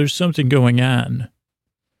something going on.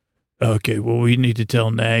 Okay, well, we need to tell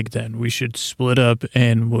Nag then. We should split up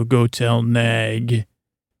and we'll go tell Nag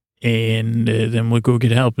and then we'll go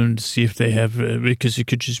get help and see if they have, because it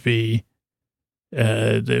could just be,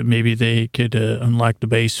 maybe they could unlock the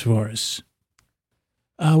base for us.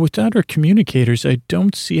 Without our communicators, I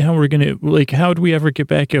don't see how we're going to, how do we ever get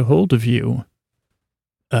back a hold of you?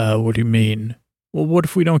 What do you mean? Well, what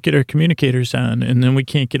if we don't get our communicators on and then we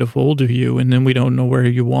can't get a hold of you and then we don't know where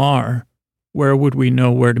you are? Where would we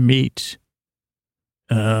know where to meet?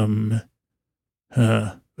 But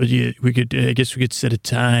yeah, I guess we could set a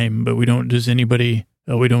time, but we don't,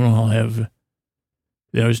 we don't all have,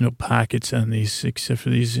 there's no pockets on these except for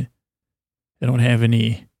these. I don't have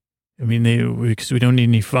any, because we don't need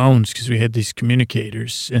any phones because we had these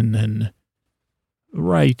communicators and then,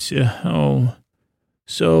 right. So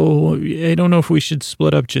I don't know if we should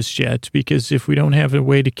split up just yet because if we don't have a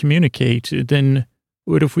way to communicate, then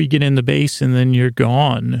what if we get in the base and then you're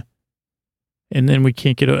gone? And then we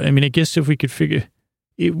can't get, I guess if we could figure,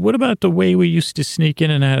 what about the way we used to sneak in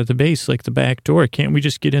and out of the base, like the back door? Can't we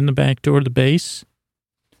just get in the back door of the base?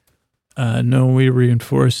 No, we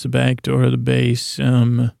reinforce the back door of the base.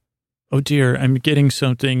 Oh dear, I'm getting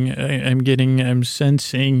something. I'm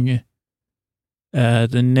sensing,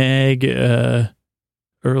 the NAG,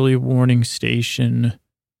 early warning station.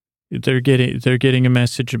 They're getting a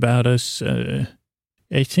message about us.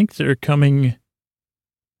 I think they're coming.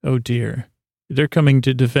 Oh dear. They're coming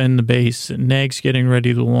to defend the base. Nag's getting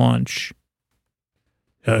ready to launch.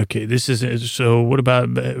 Okay, this is it. So what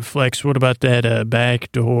about Flex? What about that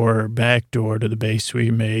back door to the base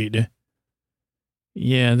we made?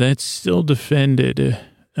 Yeah, that's still defended.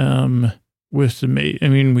 with the, I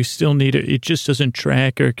mean, we still need it. It just doesn't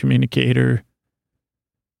track our communicator,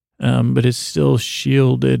 but it's still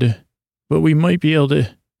shielded. But we might be able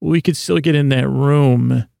to, we could still get in that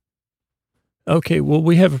room. Okay, well,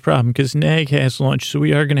 we have a problem because Nag has lunch, so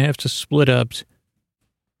we are going to have to split up.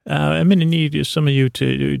 I'm going to need some of you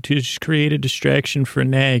to just create a distraction for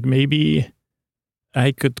Nag. Maybe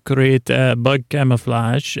I could create a bug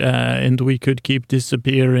camouflage, and we could keep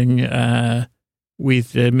disappearing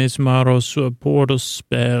with Ms. Morrow's portal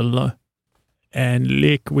spell. And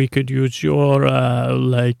Lick, we could use your,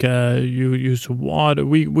 you use water.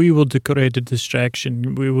 We will create a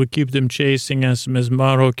distraction. We will keep them chasing us. Ms.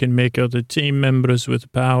 Morrow can make other team members with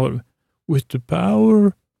the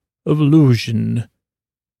power of illusion.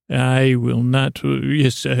 I will not,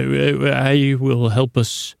 yes, I will help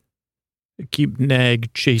us keep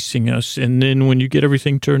Nag chasing us. And then when you get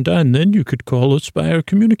everything turned on, then you could call us by our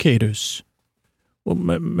communicators. Well,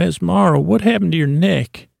 Ms. Morrow, what happened to your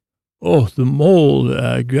neck? Oh, the mole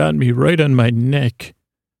got me right on my neck.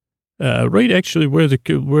 Right actually where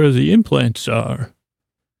the implants are.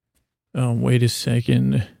 Oh, wait a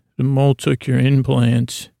second. The mole took your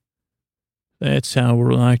implants. That's how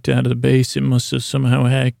we're locked out of the base. It must have somehow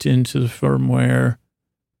hacked into the firmware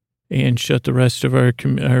and shut the rest of our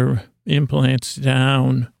implants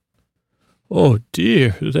down. Oh,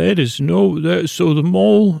 dear. So the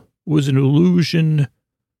mole was an illusion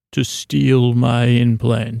to steal my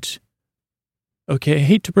implant. Okay, I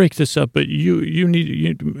hate to break this up, but you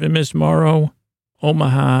need, Ms. Morrow,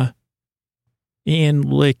 Omaha, and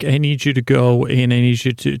Lick, I need you to go, and I need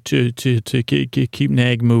you to keep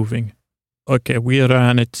Nag moving. Okay, we are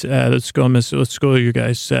on it. Let's go, you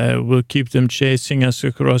guys. We'll keep them chasing us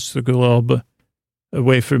across the globe,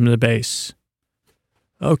 away from the base.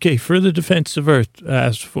 Okay, for the defense of Earth,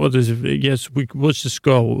 let's just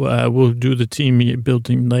go. We'll do the team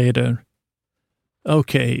building later.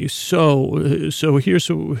 Okay, so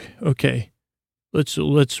here's, okay,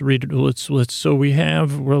 let's read it. So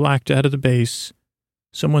we're locked out of the base.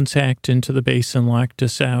 Someone's hacked into the base and locked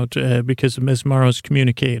us out because of Ms. Morrow's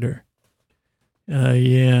communicator.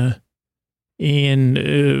 Yeah.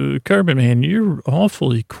 And Carbon Man, you're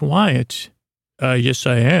awfully quiet. Yes,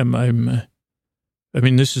 I am. I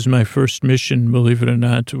mean, this is my first mission, believe it or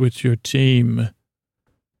not, with your team.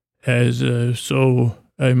 So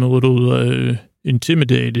I'm a little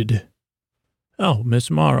intimidated. Oh, Miss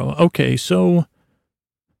Morrow. Okay, so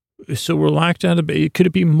we're locked out of the base. Could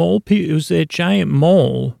it be mole? It was that giant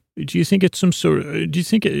mole. Do you think it's some sort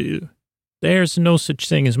of, there's no such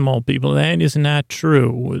thing as mole people. That is not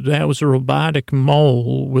true. That was a robotic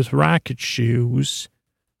mole with rocket shoes.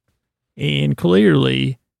 And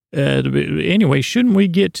clearly, anyway, shouldn't we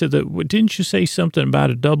get to didn't you say something about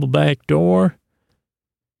a double back door?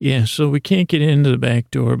 Yeah, so we can't get into the back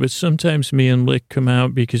door, but sometimes me and Lick come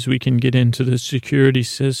out because we can get into the security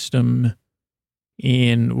system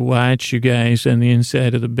and watch you guys on the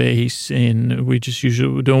inside of the base. And we just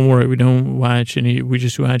usually, don't worry, we don't watch any, we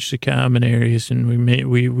just watch the common areas, and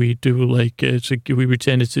we do like, we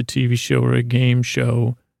pretend it's a TV show or a game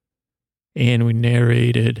show, and we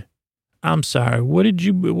narrate it. I'm sorry, what did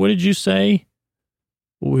you say?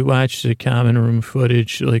 We watched the common room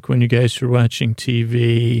footage, like when you guys were watching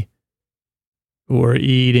TV or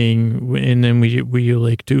eating, and then we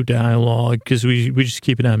like do dialogue because we just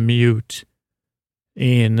keep it on mute,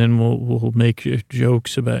 and then we'll make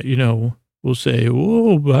jokes about, we'll say,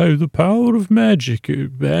 "Oh, by the power of magic,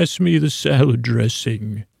 pass me the salad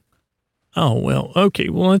dressing." Oh well, okay,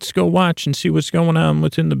 well let's go watch and see what's going on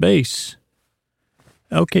within the base.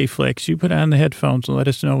 Okay, Flex, you put on the headphones and let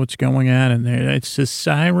us know what's going on in there. It's the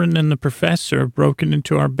Siren and the Professor have broken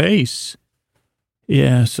into our base.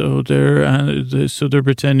 Yeah, so they're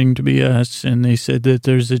pretending to be us, and they said that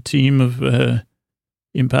there's a team of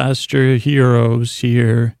imposter heroes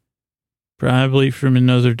here, probably from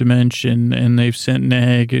another dimension, and they've sent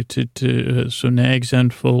Nag so Nag's on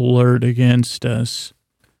full alert against us.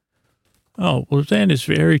 Oh, well, that is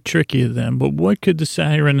very tricky of them. But what could the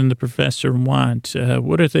Siren and the Professor want?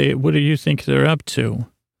 What do you think they're up to?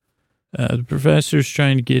 The Professor's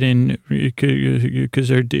trying to get in because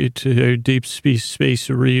they're to deep space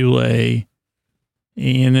relay.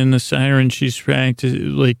 And then the Siren, she's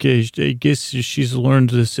practicing, I guess she's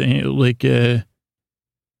learned this, remember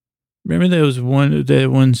that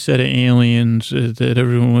one set of aliens that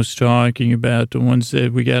everyone was talking about, the ones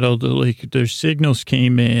that we got all their signals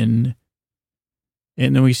came in.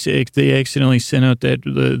 And then they accidentally sent out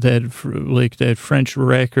that French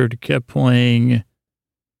record kept playing,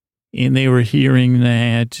 and they were hearing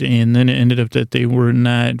that, and then it ended up that they were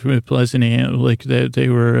not pleasant,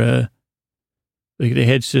 that Like they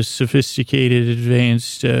had such sophisticated,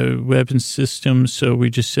 advanced weapon systems. So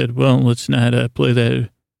we just said, well, let's not play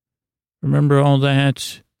that. Remember all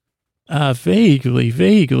that?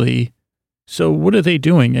 Vaguely. So what are they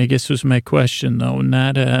doing? I guess was my question, though.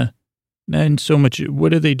 Not in so much.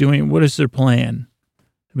 What are they doing? What is their plan?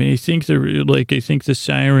 I mean, I think the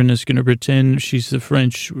Siren is going to pretend she's the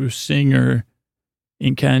French singer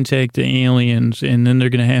and contact the aliens, and then they're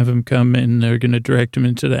going to have them come and they're going to direct them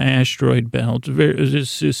into the asteroid belt.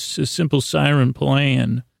 It's just a simple Siren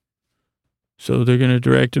plan. So they're going to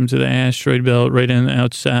direct them to the asteroid belt right on the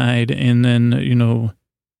outside, and then,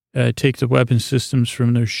 take the weapon systems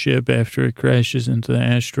from their ship after it crashes into the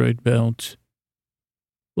asteroid belt.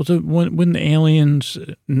 Well, when the aliens,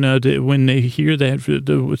 when they hear that,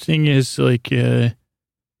 the thing is,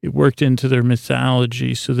 it worked into their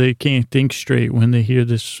mythology, so they can't think straight when they hear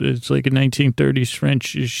this. It's like a 1930s French.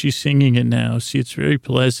 She's singing it now. See, it's very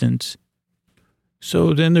pleasant.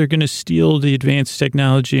 So then they're going to steal the advanced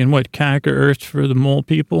technology and conquer Earth for the mole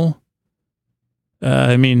people?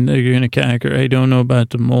 They're going to conquer. I don't know about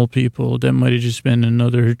the mole people. That might have just been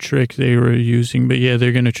another trick they were using. But yeah,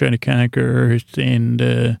 they're going to try to conquer Earth.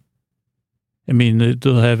 And,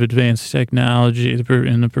 they'll have advanced technology.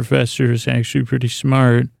 And the professor is actually pretty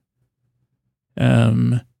smart.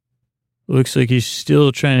 Looks like he's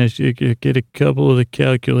still trying to get a couple of the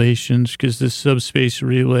calculations because the subspace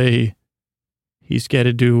relay, he's got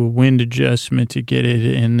to do a wind adjustment to get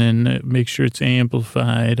it and then make sure it's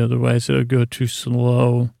amplified. Otherwise, it'll go too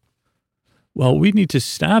slow. Well, we need to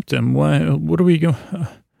stop them. What are we going?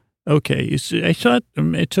 Okay, I thought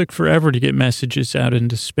it took forever to get messages out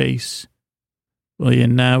into space. Well, yeah,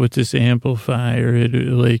 now with this amplifier, it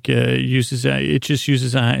just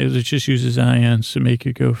uses ions to make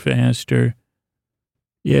it go faster.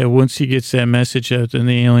 Yeah, once he gets that message out, then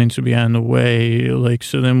the aliens will be on the way.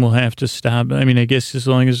 So then we'll have to stop. I guess as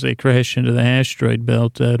long as they crash into the asteroid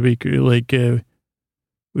belt, we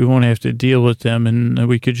won't have to deal with them, and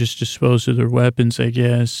we could just dispose of their weapons, I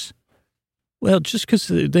guess. Well, just because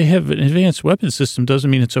they have an advanced weapon system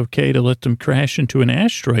doesn't mean it's okay to let them crash into an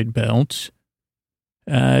asteroid belt.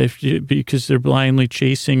 Because they're blindly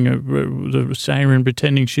chasing the Siren,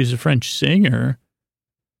 pretending she's a French singer.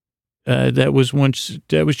 That was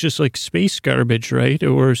just like space garbage, right?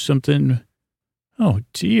 Or something. Oh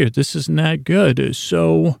dear, this is not good.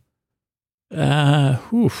 So, okay,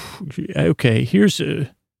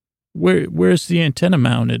 where's the antenna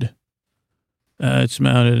mounted? It's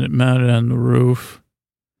mounted on the roof.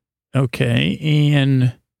 Okay,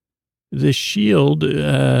 and the shield,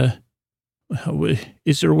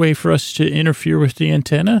 is there a way for us to interfere with the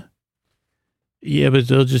antenna? Yeah, but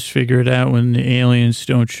they'll just figure it out when the aliens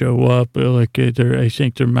don't show up. I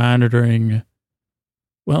think they're monitoring.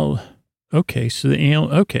 Well, okay, so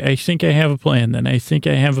okay, I think I have a plan then. Let's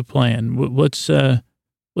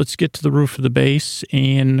get to the roof of the base,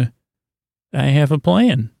 and I have a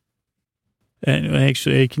plan. And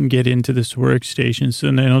actually, I can get into this workstation, so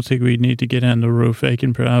I don't think we need to get on the roof. I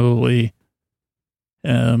can probably,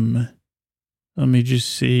 let me just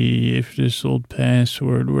see if this old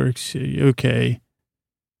password works. Okay.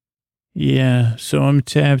 Yeah, so I'm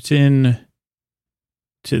tapped in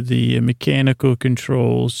to the mechanical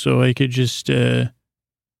controls, so I could just aim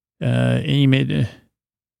it.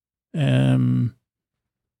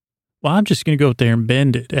 Well, I'm just going to go up there and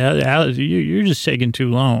bend it. You're just taking too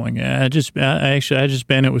long. I just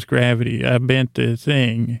bent it with gravity. I bent the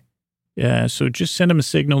thing. Yeah, so just send them a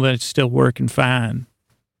signal that it's still working fine.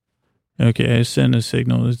 Okay, I send a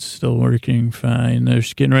signal that's still working fine. They're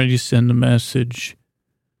just getting ready to send the message.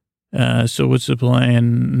 So what's the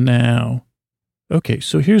plan now? Okay,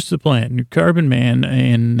 so here's the plan. Carbon Man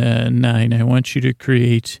and 9, I want you to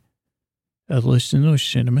create a listen to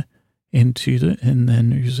cinema and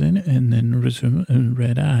then resume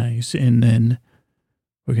red eyes. And then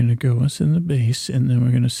we're going to go us in the base, and then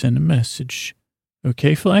we're going to send a message.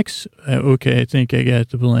 Okay, Flex? Okay, I think I got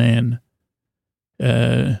the plan.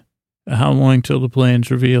 How long till the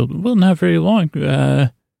plan's revealed? Well, not very long.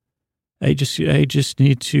 I just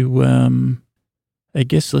need to, I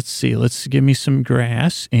guess, let's see. Let's give me some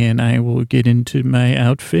grass, and I will get into my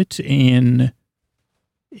outfit, and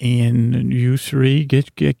you three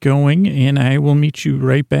get going, and I will meet you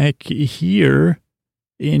right back here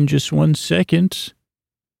in just 1 second.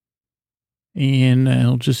 And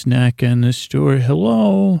I'll just knock on this door.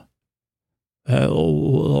 Hello?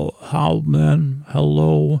 How, man?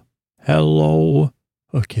 Hello? Hello?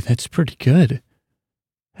 Okay, that's pretty good.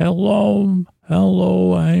 Hello?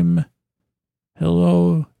 Hello?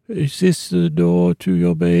 Hello? Is this the door to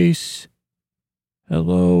your base?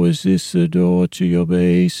 Hello? Is this the door to your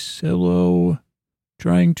base? Hello?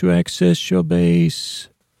 trying to access your base.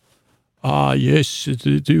 Ah, yes,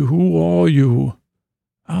 who are you?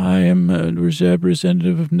 I am a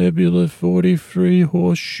representative of Nebula 43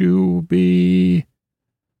 Horseshoe B,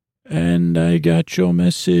 and I got your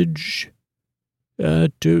message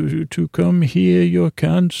to come hear your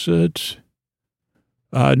concert.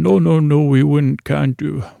 No, we can't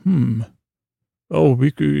do. Oh,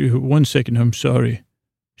 one second, I'm sorry.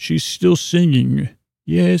 She's still singing.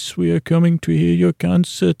 Yes, we are coming to hear your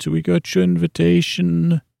concert. We got your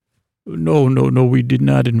invitation. No, we did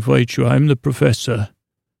not invite you. I'm the professor.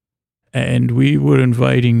 And we were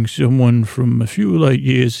inviting someone from a few light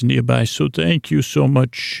years nearby, so thank you so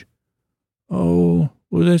much. Oh,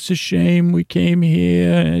 well, that's a shame. We came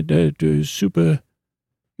here at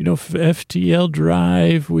FTL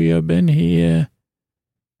Drive. We have been here.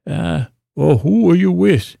 Who are you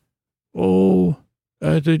with? Oh,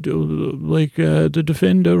 the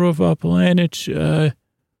defender of our planet,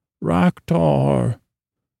 Raktar.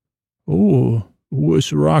 Oh, who is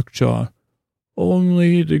Raktar?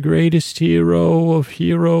 Only the greatest hero of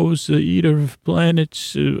heroes, the eater of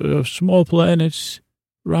planets, of small planets,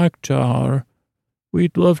 Raktar.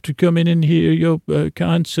 We'd love to come in and hear your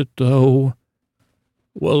concert, though.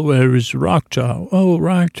 Well, where is Raktar? Oh,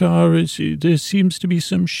 Raktar, there seems to be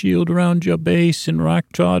some shield around your base, and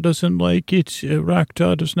Raktar doesn't like it.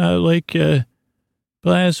 Raktar does not like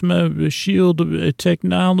plasma shield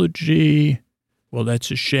technology. Well,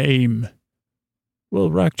 that's a shame. Well,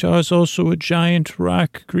 Raktar is also a giant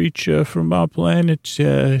rock creature from our planet.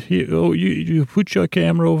 You put your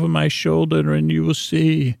camera over my shoulder and you will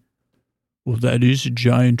see. Well, that is a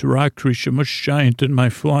giant rock creature, much giant than my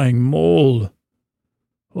flying mole.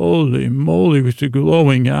 Holy moly, with the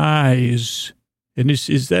glowing eyes. And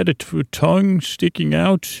is that a tongue sticking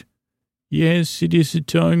out? Yes, it is a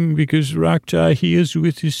tongue, because Raktar hears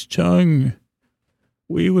with his tongue.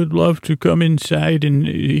 We would love to come inside and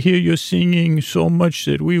hear your singing so much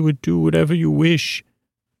that we would do whatever you wish.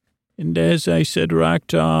 And as I said,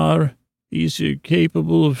 Raktar, he's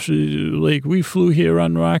capable of, we flew here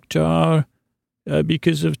on Raktar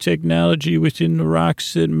because of technology within the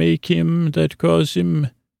rocks that cause him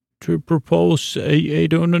to propose. I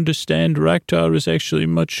don't understand. Raktar is actually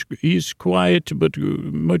he's quiet, but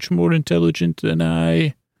much more intelligent than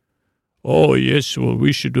I. Oh, yes, well,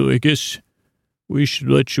 I guess we should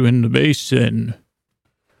let you in the base then.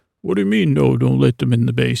 What do you mean, no, don't let them in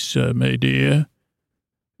the base, my dear?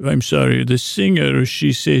 I'm sorry, the singer,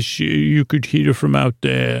 she says you could hear from out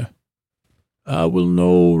there. Well,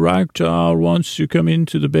 no, Raktar wants to come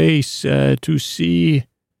into the base to see.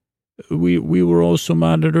 We were also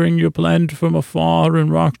monitoring your planet from afar, and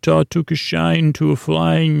Raktar took a shine to a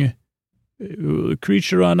flying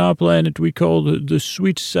creature on our planet we call the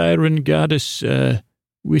sweet Siren goddess,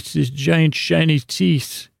 with his giant shiny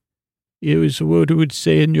teeth. It was what it would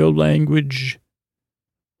say in your language.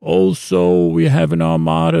 Also, we have an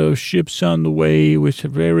armada of ships on the way with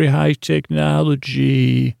very high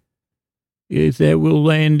technology that will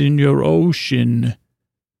land in your ocean.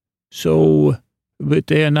 So, but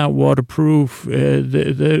they are not waterproof.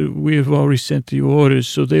 We have already sent the orders,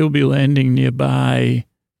 so they will be landing nearby.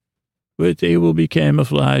 But they will be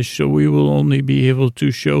camouflaged, so we will only be able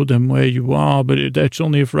to show them where you are. But that's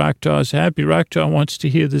only if Raktar is happy. Raktar wants to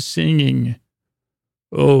hear the singing.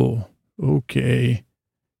 Oh, okay.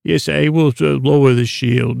 Yes, I will lower the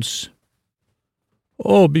shields.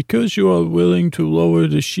 Oh, because you are willing to lower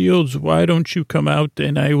the shields, why don't you come out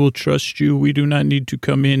and I will trust you? We do not need to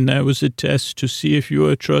come in. That was a test to see if you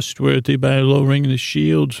are trustworthy by lowering the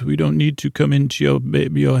shields. We don't need to come into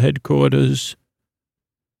your headquarters.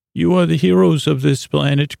 You are the heroes of this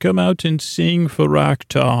planet. Come out and sing for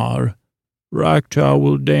Raktar. Raktar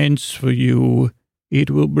will dance for you. It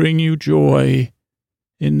will bring you joy.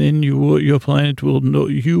 And then your planet will know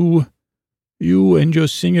you and your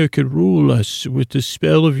singer could rule us with the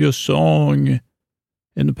spell of your song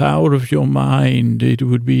and the power of your mind. It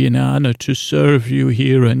would be an honor to serve you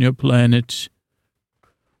here on your planet.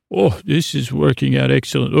 Oh, this is working out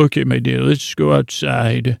excellent. Okay, my dear, let's go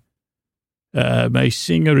outside. My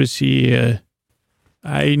singer is here.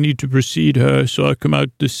 I need to precede her, so I'll come out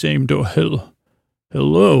the same door.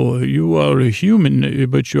 Hello, you are a human,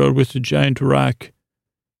 but you are with a giant rock.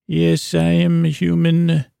 Yes, I am a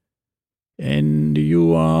human. And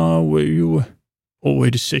you are where you... Oh,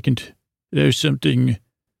 wait a second. There's something...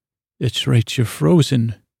 That's right, you're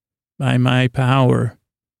frozen. By my power.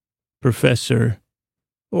 Professor.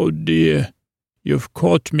 Oh, dear. You've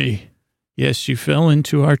caught me. Yes, you fell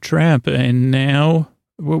into our trap, and now...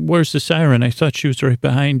 Where's the Siren? I thought she was right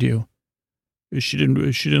behind you. She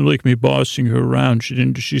didn't like me bossing her around.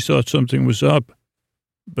 She thought something was up.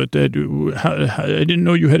 But I didn't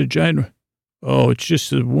know you had a giant. Oh, it's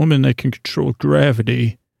just a woman that can control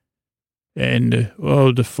gravity. And,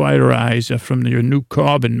 the fire eyes are from your new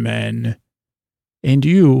carbon man. And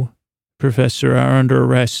you, Professor, are under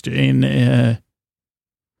arrest. And,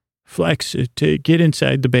 Flex, get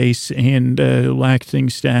inside the base and lock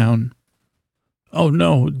things down. Oh,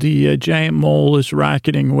 no, the giant mole is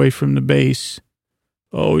rocketing away from the base.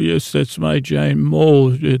 Oh, yes, that's my giant mole,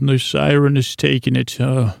 and the Siren is taking it.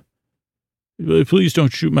 Please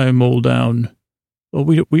don't shoot my mole down. Well,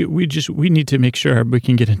 we need to make sure we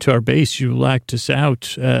can get into our base. You locked us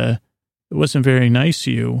out. It wasn't very nice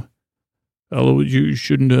of you. Although you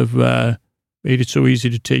shouldn't have made it so easy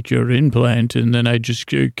to take your implant, and then I just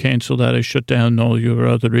canceled out. I shut down all your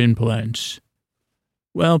other implants.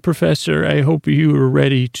 Well, Professor, I hope you are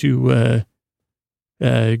ready to,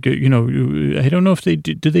 I don't know if they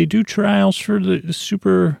do they do trials for the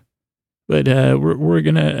super, but we're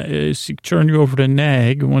going to turn you over to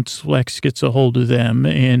NAG once Flex gets a hold of them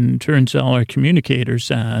and turns all our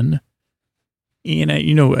communicators on. And,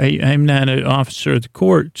 I'm not an officer of the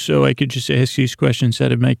court, so I could just ask these questions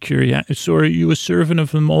out of my curiosity. So are you a servant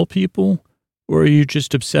of the mole people, or are you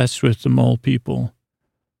just obsessed with the mole people?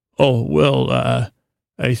 Oh, well,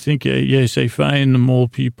 I think, yes, I find the mole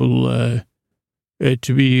people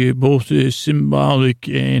to be both symbolic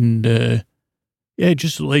and,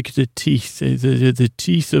 just like the teeth, the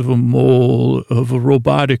teeth of a mole, of a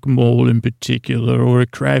robotic mole in particular, or a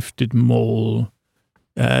crafted mole.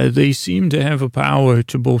 They seem to have a power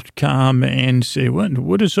to both calm and say,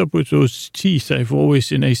 what is up with those teeth?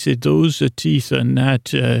 And I said, those teeth are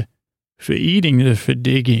not for eating, they're for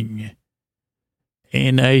digging.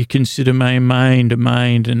 And I consider my mind a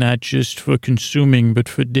mind not just for consuming, but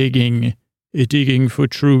for digging for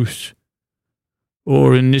truth.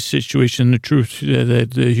 Or in this situation, the truth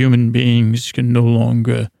that the human beings can no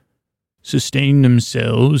longer sustain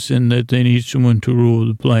themselves and that they need someone to rule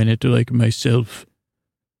the planet like myself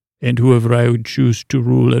and whoever I would choose to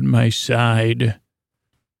rule at my side.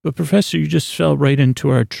 But Professor, you just fell right into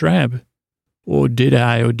our trap. Or did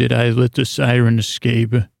I let the Siren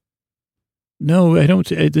escape? No, I don't.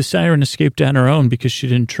 The Siren escaped on her own because she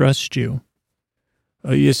didn't trust you.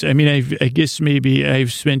 Yes, I mean, I guess maybe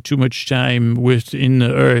I've spent too much time within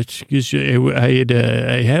the earth because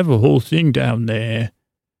I have a whole thing down there,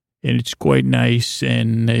 and it's quite nice.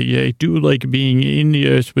 And I do like being in the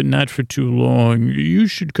earth, but not for too long. You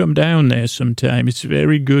should come down there sometime. It's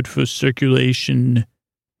very good for circulation.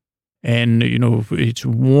 And, it's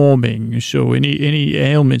warming. So any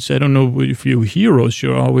ailments, I don't know if you're heroes,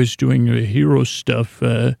 you're always doing hero stuff.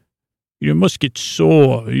 You must get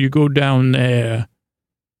sore. You go down there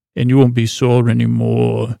and you won't be sore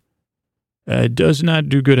anymore. It does not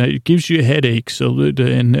do good. It gives you headaches,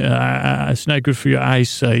 and it's not good for your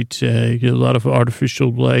eyesight. You get a lot of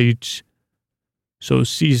artificial light. So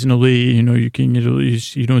seasonally,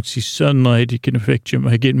 you don't see sunlight. It can affect you.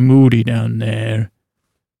 I get moody down there.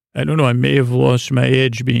 I don't know, I may have lost my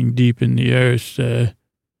edge being deep in the earth, and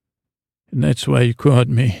that's why you caught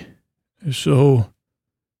me. So,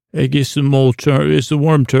 I guess as the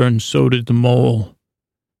worm turned, so did the mole.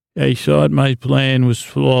 I thought my plan was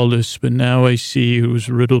flawless, but now I see it was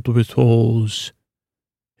riddled with holes.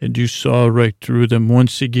 And you saw right through them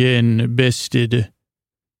once again, bested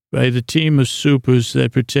by the team of supers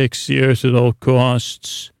that protects the earth at all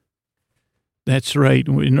costs. That's right,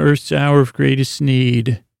 in Earth's hour of greatest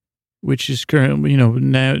need, which is currently,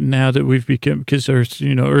 now that we've become, because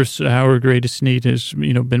Earth's our greatest need has,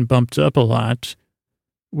 been bumped up a lot.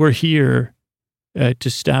 We're here to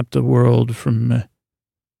stop the world from,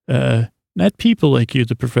 not people like you,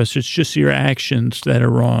 the professor, it's just your actions that are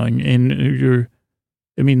wrong. And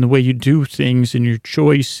the way you do things and your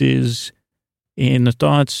choices and the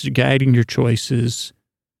thoughts guiding your choices.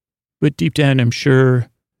 But deep down, I'm sure,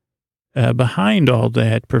 behind all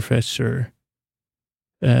that, Professor,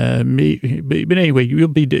 but anyway,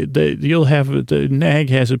 the NAG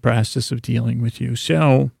has a process of dealing with you.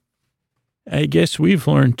 So I guess we've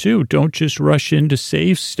learned too, don't just rush in to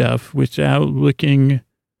save stuff without looking.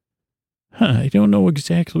 I don't know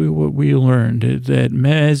exactly what we learned. That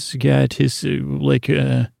Maz got his,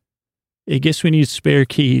 I guess we need spare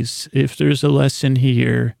keys. If there's a lesson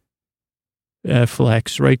here,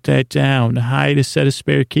 Flex, write that down. Hide a set of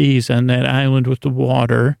spare keys on that island with the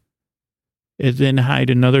water. And then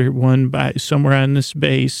hide another one by somewhere on this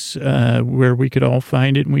base where we could all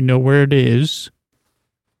find it and we know where it is.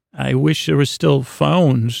 I wish there were still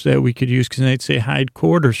phones that we could use because I'd say hide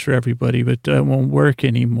quarters for everybody, but that won't work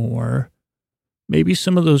anymore. Maybe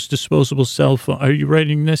some of those disposable cell phones. Are you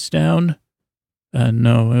writing this down?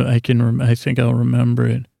 No, I think I'll remember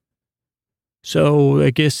it. So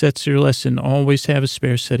I guess that's your lesson. Always have a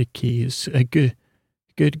spare set of keys. Good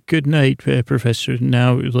night, Professor.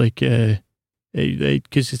 Now, because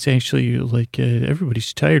it's actually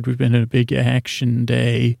everybody's tired. We've been in a big action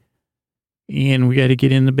day, and we got to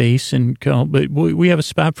get in the base and call. But we have a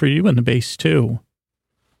spot for you in the base too.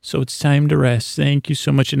 So it's time to rest. Thank you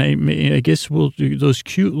so much. And I guess we'll do those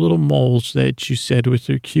cute little moles that you said with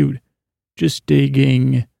their cute, just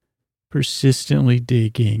digging, persistently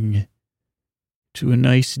digging to a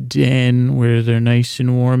nice den where they're nice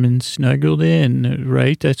and warm and snuggled in,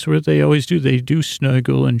 right? That's what they always do. They do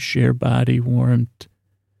snuggle and share body warmth.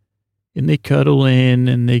 And they cuddle in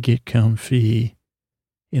and they get comfy.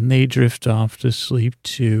 And they drift off to sleep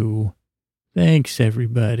too. Thanks,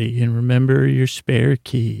 everybody. And remember your spare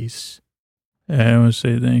keys. I want to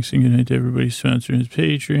say thanks and good night to everybody sponsoring his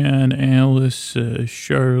Patreon. Alice,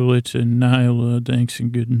 Charlotte, and Nyla, thanks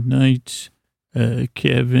and good night.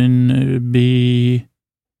 Kevin B.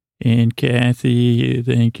 and Kathy,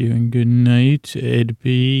 thank you and good night. Ed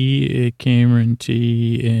B., Cameron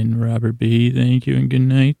T., and Robert B., thank you and good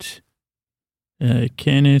night.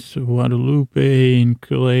 Kenneth, Guadalupe, and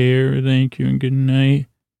Claire, thank you and good night.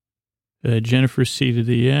 Jennifer C. to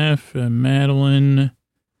the F., Madeline,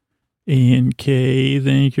 and K,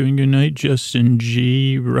 thank you and good night. Justin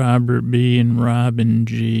G., Robert B., and Robin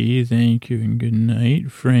G., thank you and good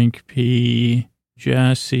night. Frank P.,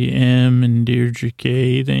 Jossie M., and Deirdre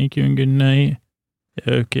K., thank you and good night.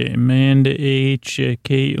 Okay, Amanda H.,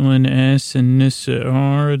 Caitlin S., and Nissa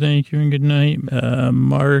R., thank you and good night.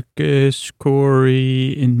 Marcus,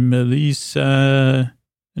 Corey, and Melissa,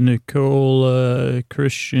 Nicole,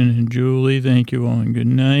 Christian, and Julie, thank you all and good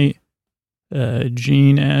night.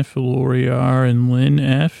 Jean F., Lori R., and Lynn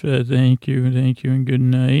F., thank you, and good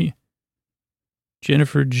night.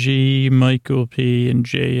 Jennifer G., Michael P., and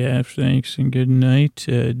JF, thanks and good night.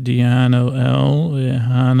 Deanna L.,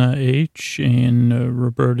 Hannah H., and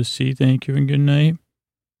Roberta C., thank you and good night.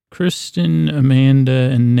 Kristen, Amanda,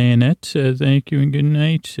 and Nanette, thank you and good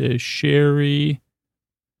night. Sherry,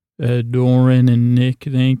 Doran, and Nick,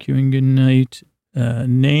 thank you and good night.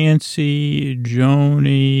 Nancy,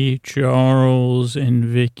 Joni, Charles, and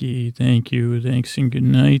Vicky, thank you, thanks and good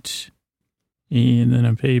night. And then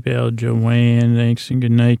on PayPal, Joanne, thanks and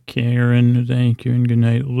good night. Karen, thank you and good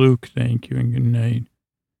night. Luke, thank you and good night.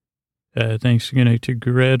 Thanks and good night to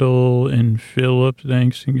Gretel and Philip,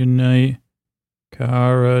 thanks and good night.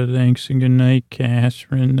 Cara, thanks and good night.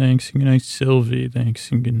 Catherine, thanks and good night. Sylvie,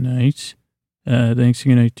 thanks and good night. Thanks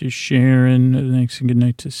and good night to Sharon. Thanks and good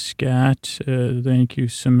night to Scott. Thank you,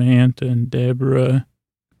 Samantha and Deborah.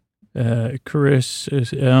 Chris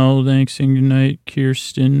L., thanks and good night.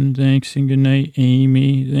 Kirsten, thanks and good night.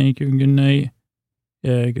 Amy, thank you and good night.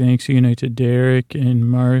 Thanks and good night to Derek and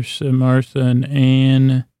Martha and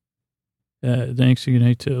Ann. Thanks and good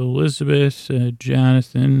night to Elizabeth,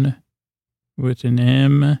 Jonathan with an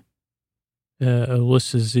M.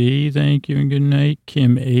 Alyssa Z, thank you and good night.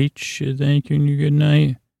 Kim H, thank you and good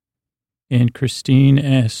night. And Christine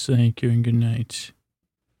S, thank you and good night.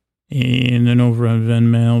 And then over on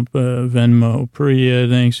Venmo, Priya,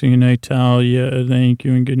 thanks and good night. Talia, thank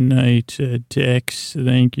you and good night. Dex,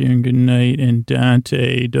 thank you and good night. And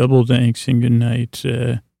Dante, double thanks and good night.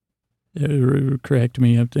 Cracked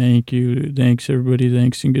me up, thank you. Thanks, everybody,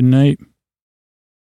 thanks and good night.